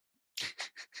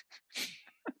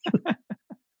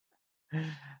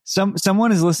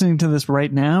 Someone is listening to this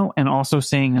right now and also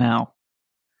saying an owl.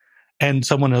 And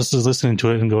someone else is listening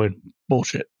to it and going,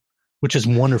 bullshit, which is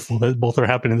wonderful that both are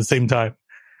happening at the same time.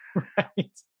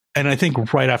 Right. And I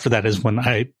think right after that is when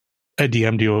I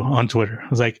DM'd you on Twitter. I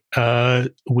was like,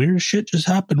 weird shit just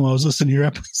happened while I was listening to your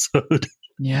episode.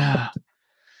 Yeah.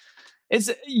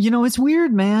 It's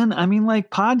weird, man. I mean, like,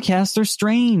 podcasts are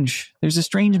strange. There's a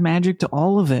strange magic to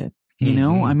all of it. You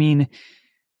know, I mean,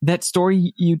 that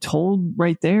story you told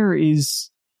right there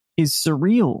is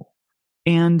surreal.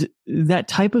 And that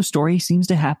type of story seems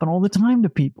to happen all the time to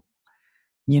people.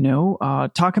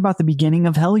 Talk about the beginning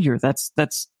of Hellier.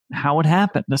 That's how it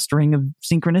happened, a string of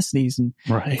synchronicities. And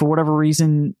for whatever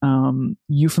reason,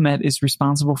 Euphomet is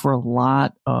responsible for a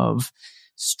lot of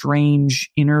strange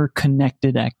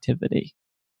interconnected activity,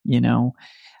 and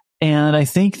I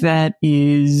think that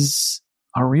is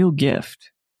a real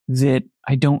gift that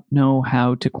I don't know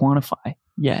how to quantify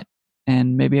yet.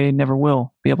 And maybe I never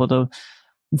will be able to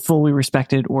fully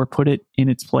respect it or put it in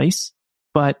its place.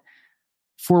 But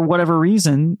for whatever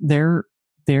reason, there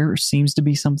seems to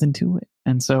be something to it.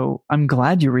 And so I'm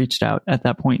glad you reached out at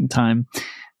that point in time,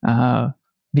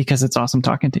 because it's awesome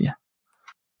talking to you.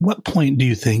 What point do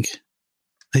you think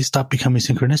they stop becoming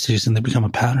synchronicities and they become a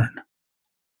pattern?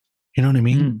 You know what I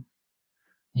mean?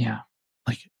 Yeah.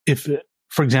 Like, if,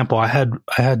 for example, I had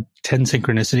 10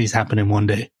 synchronicities happen in one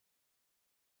day.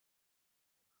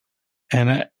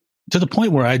 And to the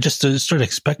point where I just started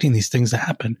expecting these things to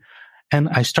happen. And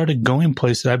I started going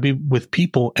places. I'd be with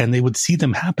people and they would see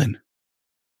them happen.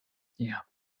 Yeah.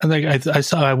 And like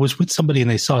I was with somebody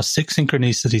and they saw 6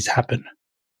 synchronicities happen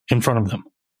in front of them.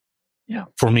 Yeah.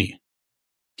 For me.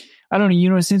 I don't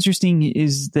know. What's interesting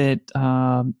is that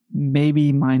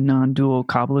maybe my non-dual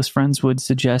Kabbalist friends would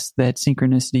suggest that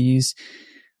synchronicities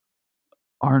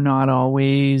are not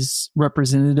always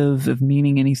representative of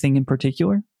meaning anything in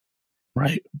particular.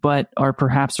 Right. But are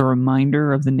perhaps a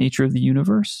reminder of the nature of the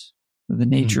universe, of the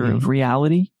nature of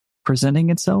reality presenting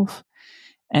itself,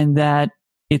 and that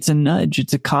it's a nudge.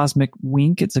 It's a cosmic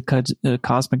wink. It's a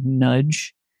cosmic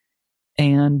nudge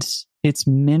And it's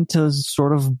meant to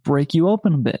sort of break you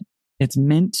open a bit. It's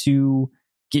meant to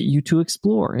get you to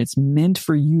explore. It's meant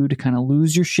for you to kind of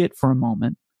lose your shit for a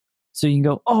moment. So you can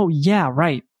go, oh yeah,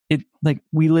 right. It like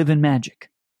we live in magic.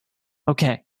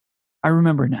 Okay. I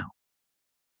remember now.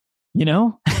 You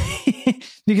know?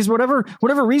 Because whatever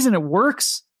reason it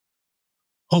works.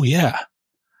 Oh yeah.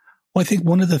 Well, I think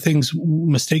one of the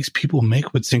mistakes people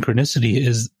make with synchronicity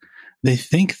is they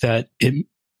think that it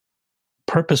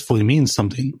purposefully means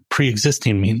something,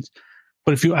 pre-existing means.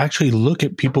 But if you actually look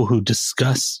at people who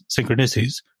discuss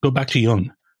synchronicities, go back to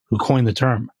Jung, who coined the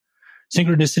term.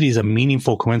 Synchronicity is a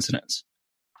meaningful coincidence.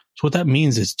 So what that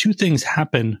means is two things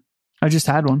happen. I just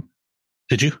had one.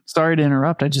 Did you? Sorry to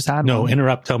interrupt. I just had one. No,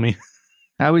 interrupt. Tell me.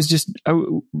 I was just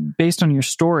based on your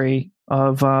story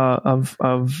of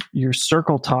your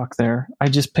circle talk there. I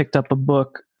just picked up a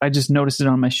book. I just noticed it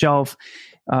on my shelf,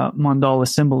 Mandala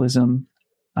Symbolism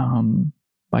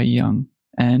by Jung,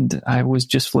 and I was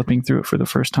just flipping through it for the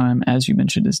first time as you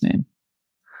mentioned his name.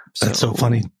 That's so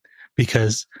funny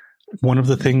because one of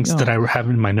the things that I have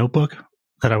in my notebook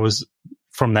that I was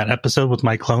from that episode with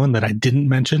Mike Clowen that I didn't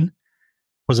mention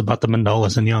was about the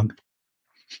mandalas and Jung.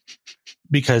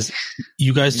 Because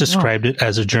you guys described it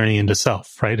as a journey into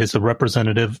self, right? It's a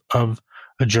representative of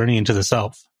a journey into the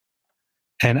self.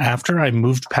 And after I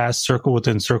moved past circle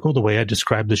within circle, the way I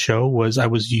described the show was I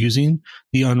was using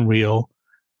the unreal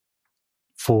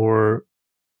to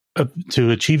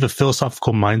achieve a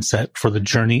philosophical mindset for the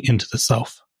journey into the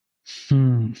self.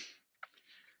 So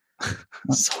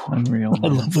unreal. I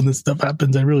love when this stuff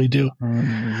happens. I really do.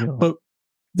 Unreal. But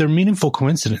they're meaningful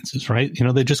coincidences, right? You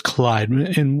know, they just collide.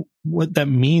 And what that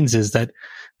means is that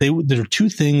there are two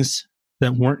things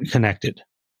that weren't connected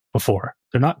before.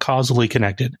 They're not causally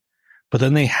connected, but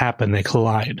then they happen, they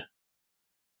collide.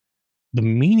 The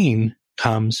meaning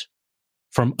comes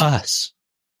from us.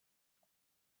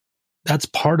 That's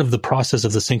part of the process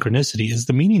of the synchronicity is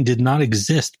the meaning did not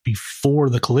exist before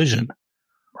the collision.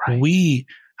 Right. We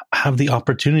have the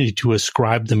opportunity to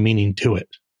ascribe the meaning to it.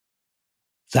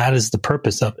 That is the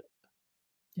purpose of it.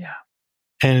 Yeah.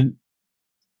 And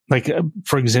like,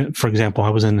 for example, I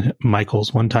was in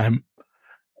Michael's one time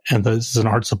and this is an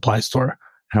art supply store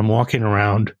and I'm walking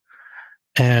around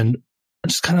and I'm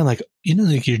just kind of like, you know,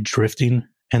 like you're drifting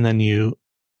and then you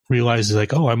realize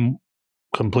like, oh, I'm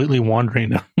completely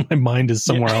wandering. My mind is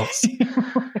somewhere else.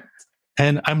 Right.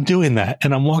 And I'm doing that.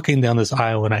 And I'm walking down this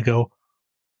aisle and I go,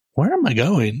 where am I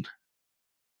going?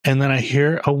 And then I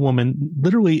hear a woman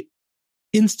literally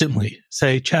instantly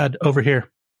say, Chad, over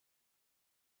here.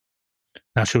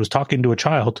 Now she was talking to a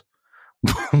child,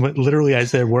 but literally I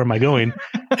said, where am I going?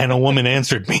 And a woman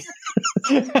answered me.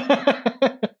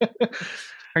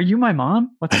 Are you my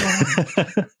mom? What's going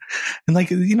on? And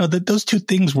like, you know, those two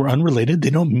things were unrelated. They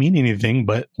don't mean anything,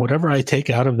 but whatever I take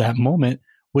out of that moment,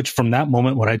 which from that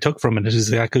moment, what I took from it is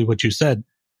exactly what you said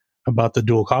about the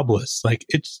dual Kabbalists. Like,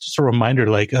 it's just a reminder,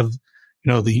 like, of,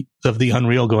 you know, of the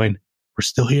unreal going, we're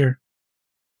still here.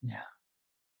 Yeah.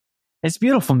 It's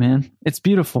beautiful, man. It's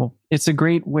beautiful. It's a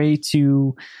great way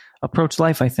to approach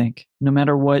life, I think, no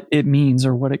matter what it means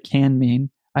or what it can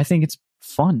mean. I think it's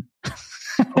fun.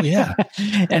 Oh, yeah.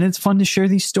 And it's fun to share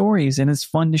these stories and it's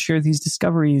fun to share these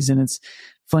discoveries and it's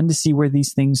fun to see where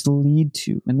these things lead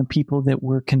to and the people that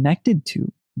we're connected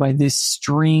to by this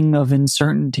string of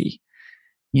uncertainty.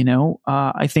 You know,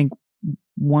 I think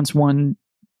once one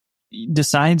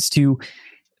decides to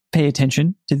pay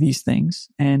attention to these things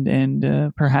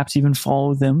and perhaps even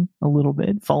follow them a little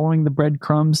bit, following the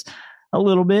breadcrumbs a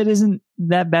little bit isn't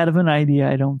that bad of an idea,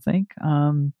 I don't think.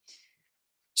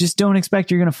 Just don't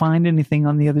expect you're going to find anything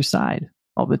on the other side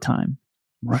all the time.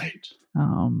 Right.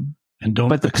 And don't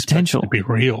but the expect potential it to be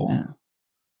real.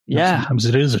 Yeah. Sometimes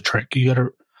it is a trick. You got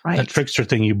to, right. That trickster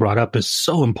thing you brought up is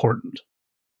so important.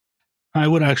 I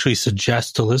would actually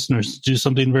suggest to listeners to do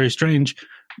something very strange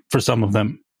for some of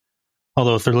them.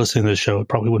 Although if they're listening to this show, it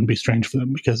probably wouldn't be strange for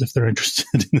them because if they're interested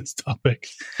in this topic.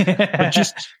 But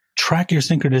just track your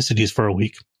synchronicities for a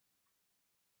week.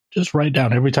 Just write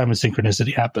down every time a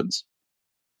synchronicity happens.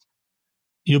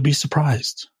 You'll be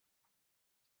surprised.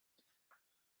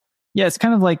 Yeah, it's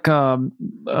kind of like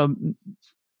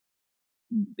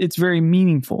it's very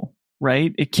meaningful,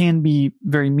 right? It can be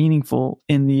very meaningful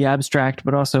in the abstract,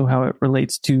 but also how it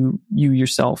relates to you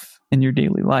yourself in your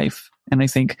daily life. And I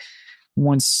think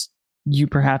once you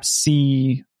perhaps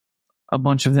see a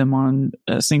bunch of them on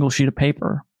a single sheet of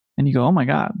paper and you go, oh my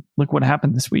God, look what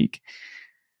happened this week.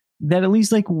 That at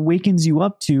least like wakens you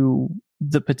up to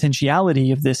the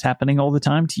potentiality of this happening all the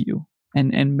time to you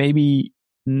and maybe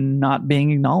not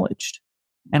being acknowledged.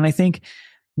 And I think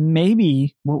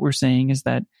maybe what we're saying is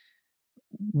that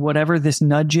whatever this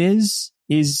nudge is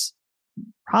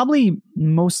probably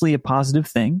mostly a positive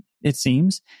thing, it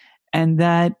seems, and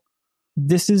that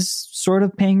this is sort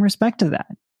of paying respect to that.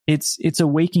 It's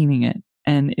awakening it,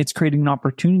 and it's creating an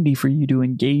opportunity for you to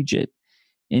engage it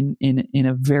in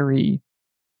a very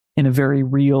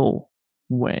real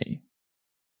way.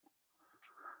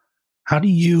 How do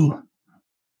you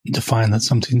define that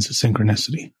something's a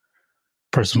synchronicity,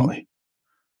 personally?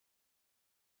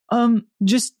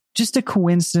 Just a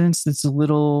coincidence that's a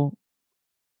little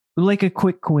like a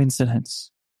quick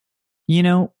coincidence. You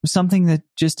know, something that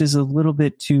just is a little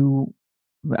bit too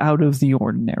out of the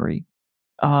ordinary.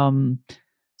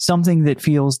 Something that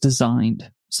feels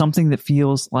designed, something that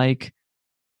feels like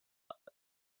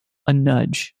a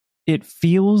nudge. A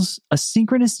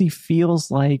synchronicity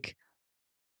feels like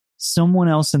someone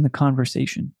else in the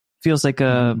conversation, feels like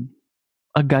a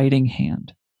guiding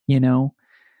hand, you know?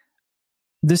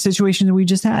 The situation that we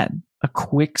just had, a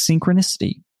quick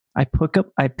synchronicity. I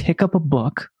pick up a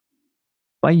book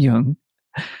by Jung.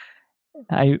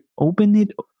 I open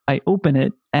it,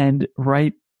 and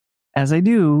right as I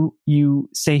do, you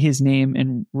say his name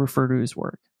and refer to his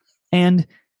work. And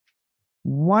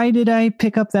why did I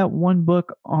pick up that one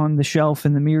book on the shelf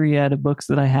in the myriad of books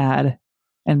that I had?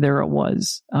 And there it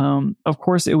was. Of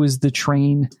course, it was the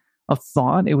train of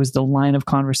thought. It was the line of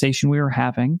conversation we were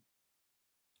having.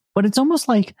 But it's almost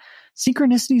like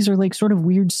synchronicities are like sort of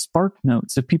weird spark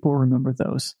notes, if people remember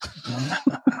those.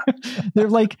 They're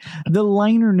like the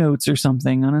liner notes or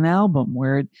something on an album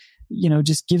where it, you know,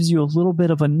 just gives you a little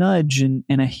bit of a nudge and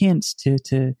a hint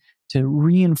to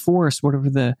reinforce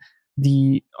whatever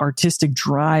the artistic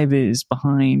drive is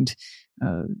behind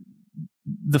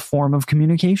the form of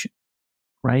communication,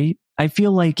 right? I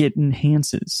feel like it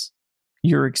enhances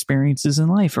your experiences in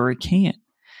life, or it can.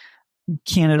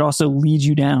 Can it also lead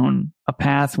you down a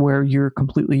path where you're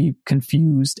completely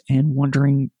confused and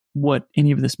wondering what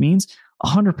any of this means?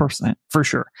 100% for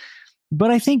sure. But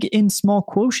I think in small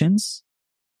quotients,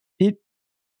 it,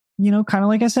 you know, kind of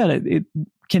like I said, it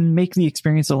can make the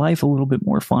experience of life a little bit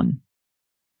more fun.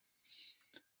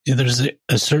 Yeah, there's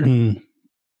a certain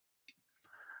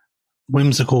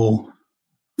whimsical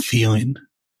feeling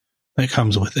that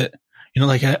comes with it. You know,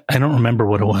 like I don't remember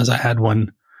what it was. I had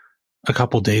one a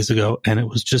couple days ago, and it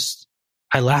was just,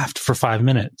 I laughed for 5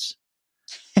 minutes.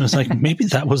 And it's like, maybe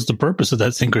that was the purpose of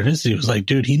that synchronicity. It was like,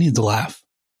 dude, he needs a laugh.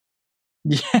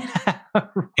 Yeah.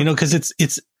 You know, because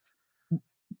it's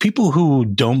people who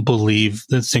don't believe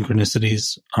that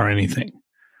synchronicities are anything.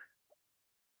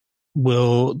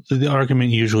 The argument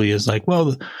usually is like,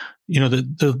 well, you know,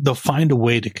 they'll find a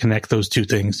way to connect those two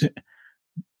things.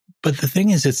 But the thing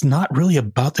is, it's not really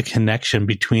about the connection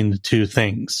between the two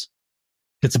things.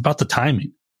 It's about the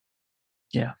timing.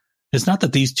 Yeah. It's not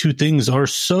that these two things are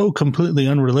so completely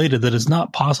unrelated that it's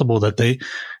not possible that they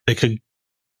could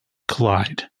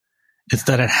collide. It's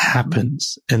that it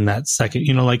happens in that second.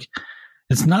 You know, like,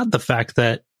 it's not the fact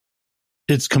that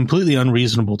it's completely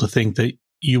unreasonable to think that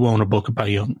you own a book by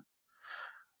Jung.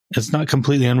 It's not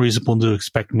completely unreasonable to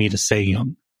expect me to say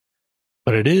Jung.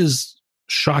 But it is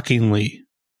shockingly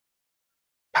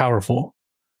powerful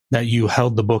that you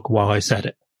held the book while I said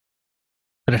it.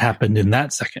 That it happened in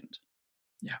that second.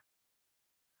 Yeah.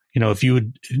 You know, if you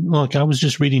would look, I was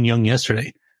just reading Jung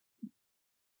yesterday.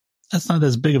 That's not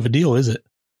as big of a deal, is it?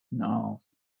 No.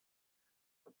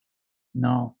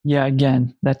 Yeah.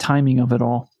 Again, that timing of it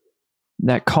all,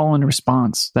 that call and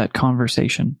response, that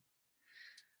conversation.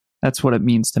 That's what it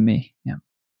means to me. Yeah.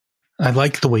 I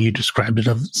like the way you described it,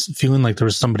 of feeling like there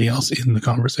was somebody else in the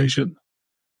conversation.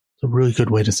 It's a really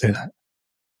good way to say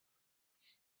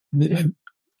that.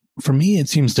 For me, it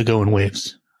seems to go in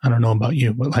waves. I don't know about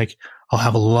you, but like, I'll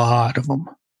have a lot of them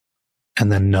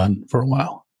and then none for a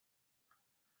while.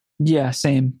 Yeah,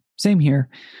 same here.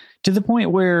 To the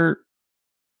point where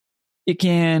it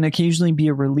can occasionally be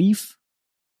a relief,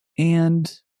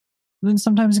 and then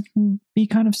sometimes it can be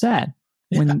kind of sad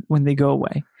when they go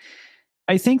away.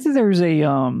 I think that there's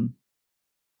a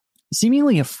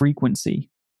seemingly a frequency,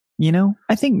 you know?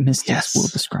 I think mystics will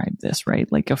describe this,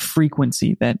 right? Like a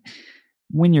frequency that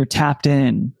when you're tapped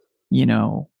in, you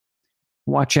know,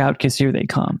 watch out, 'cause here they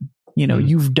come. You know,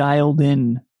 you've dialed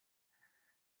in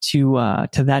to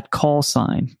that call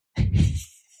sign. I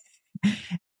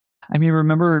mean,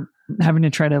 remember having to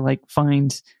try to like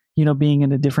find, you know, being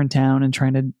in a different town and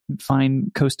trying to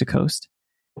find Coast to Coast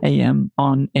AM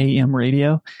on AM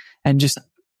radio, and just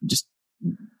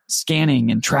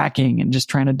scanning and tracking and just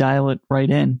trying to dial it right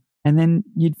in. And then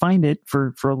you'd find it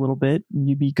for a little bit, and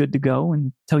you'd be good to go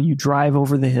until you drive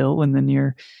over the hill, and then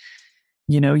you're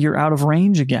out of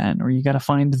range again, or you got to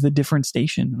find the different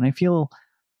station. And I feel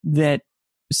that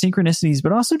synchronicities,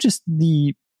 but also just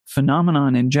the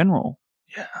phenomenon in general.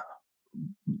 Yeah.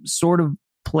 Sort of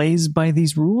plays by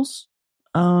these rules.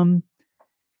 And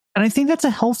I think that's a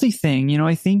healthy thing. You know,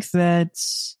 I think that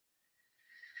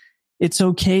it's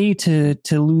okay to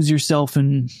lose yourself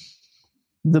in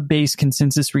the base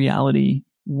consensus reality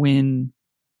when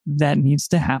that needs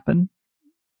to happen.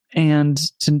 And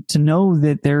to know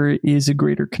that there is a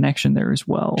greater connection there as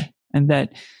well. And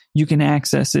that you can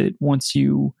access it once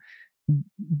you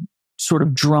sort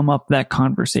of drum up that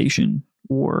conversation,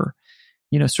 or,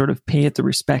 you know, sort of pay it the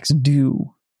respects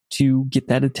due to get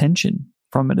that attention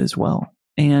from it as well.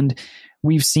 And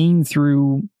we've seen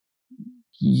through,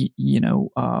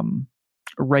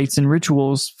 rites and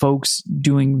rituals, folks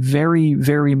doing very,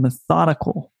 very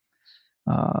methodical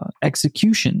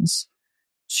executions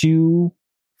to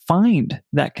find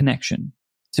that connection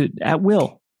at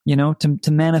will, you know,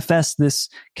 to manifest this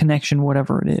connection,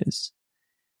 whatever it is.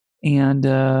 And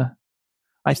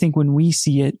I think when we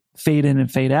see it fade in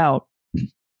and fade out,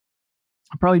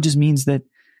 it probably just means that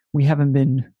we haven't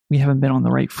been on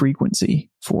the right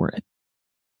frequency for it.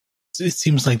 It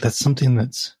seems like that's something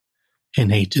that's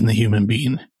innate in the human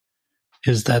being,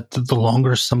 is that the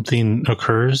longer something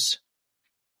occurs,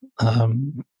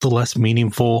 the less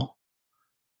meaningful,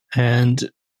 and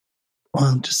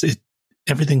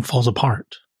everything falls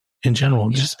apart in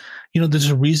general. Yeah. Just, you know, there's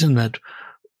a reason that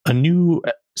a new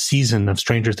season of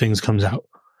Stranger Things comes out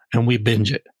and we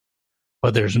binge it,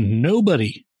 but there's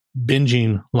nobody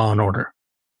binging Law and Order.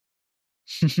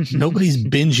 Nobody's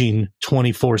binging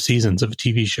 24 seasons of a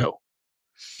TV show.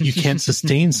 You can't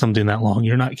sustain something that long.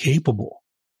 You're not capable.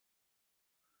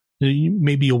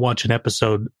 Maybe you'll watch an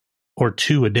episode or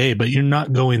two a day, but you're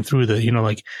not going through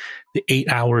the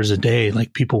 8 hours a day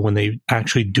like people when they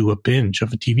actually do a binge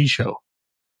of a TV show.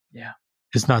 Yeah.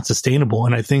 It's not sustainable.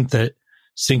 And I think that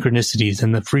synchronicities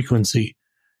and the frequency,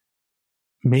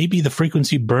 maybe the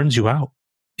frequency burns you out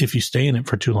if you stay in it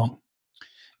for too long.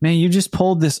 Man, you just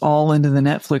pulled this all into the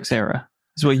Netflix era,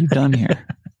 is what you've done here.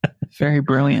 Very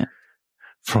brilliant.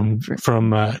 From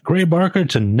Gray Barker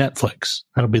to Netflix.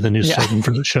 That'll be the new segment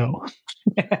for the show.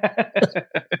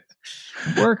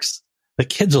 Works. The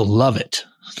kids will love it.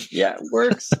 Yeah, it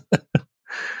works.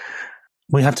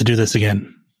 We have to do this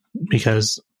again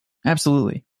because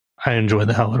absolutely, I enjoy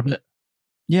the hell out of it.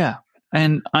 Yeah.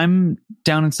 And I'm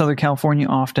down in Southern California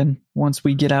often. Once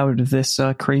we get out of this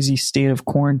crazy state of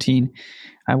quarantine,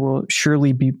 I will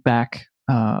surely be back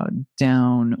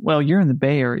down. Well, you're in the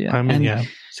Bay Area. I'm in,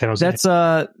 San Jose.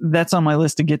 That's on my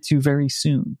list to get to very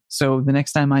soon. So the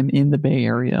next time I'm in the Bay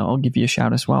Area, I'll give you a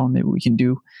shout as well. Maybe we can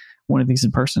do one of these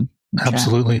in person.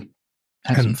 Absolutely.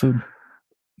 Have some food.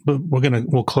 But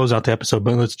we'll close out the episode,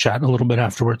 but let's chat a little bit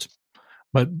afterwards.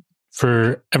 But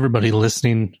for everybody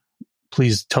listening,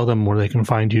 please tell them where they can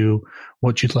find you,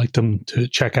 what you'd like them to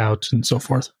check out, and so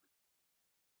forth.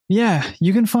 Yeah,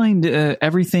 you can find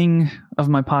everything of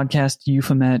my podcast,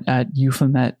 Euphomet, at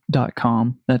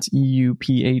euphomet.com. That's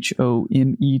EUPHOMET.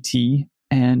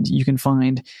 And you can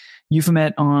find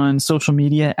Euphomet on social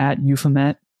media at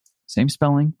Euphomet. Same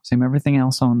spelling, same everything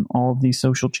else on all of these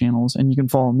social channels. And you can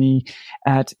follow me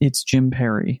at It's Jim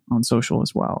Perry on social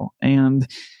as well. And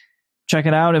check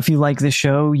it out. If you like this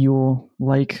show, you'll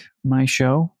like my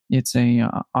show. It's a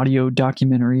audio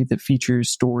documentary that features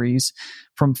stories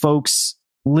from folks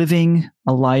living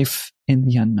a life in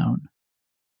the unknown.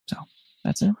 So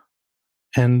that's it.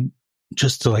 And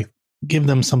just to give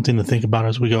them something to think about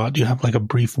as we go out, do you have a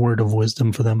brief word of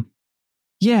wisdom for them?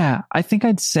 Yeah, I think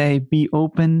I'd say be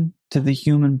open to the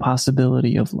human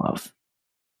possibility of love.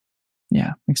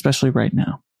 Yeah, especially right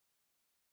now.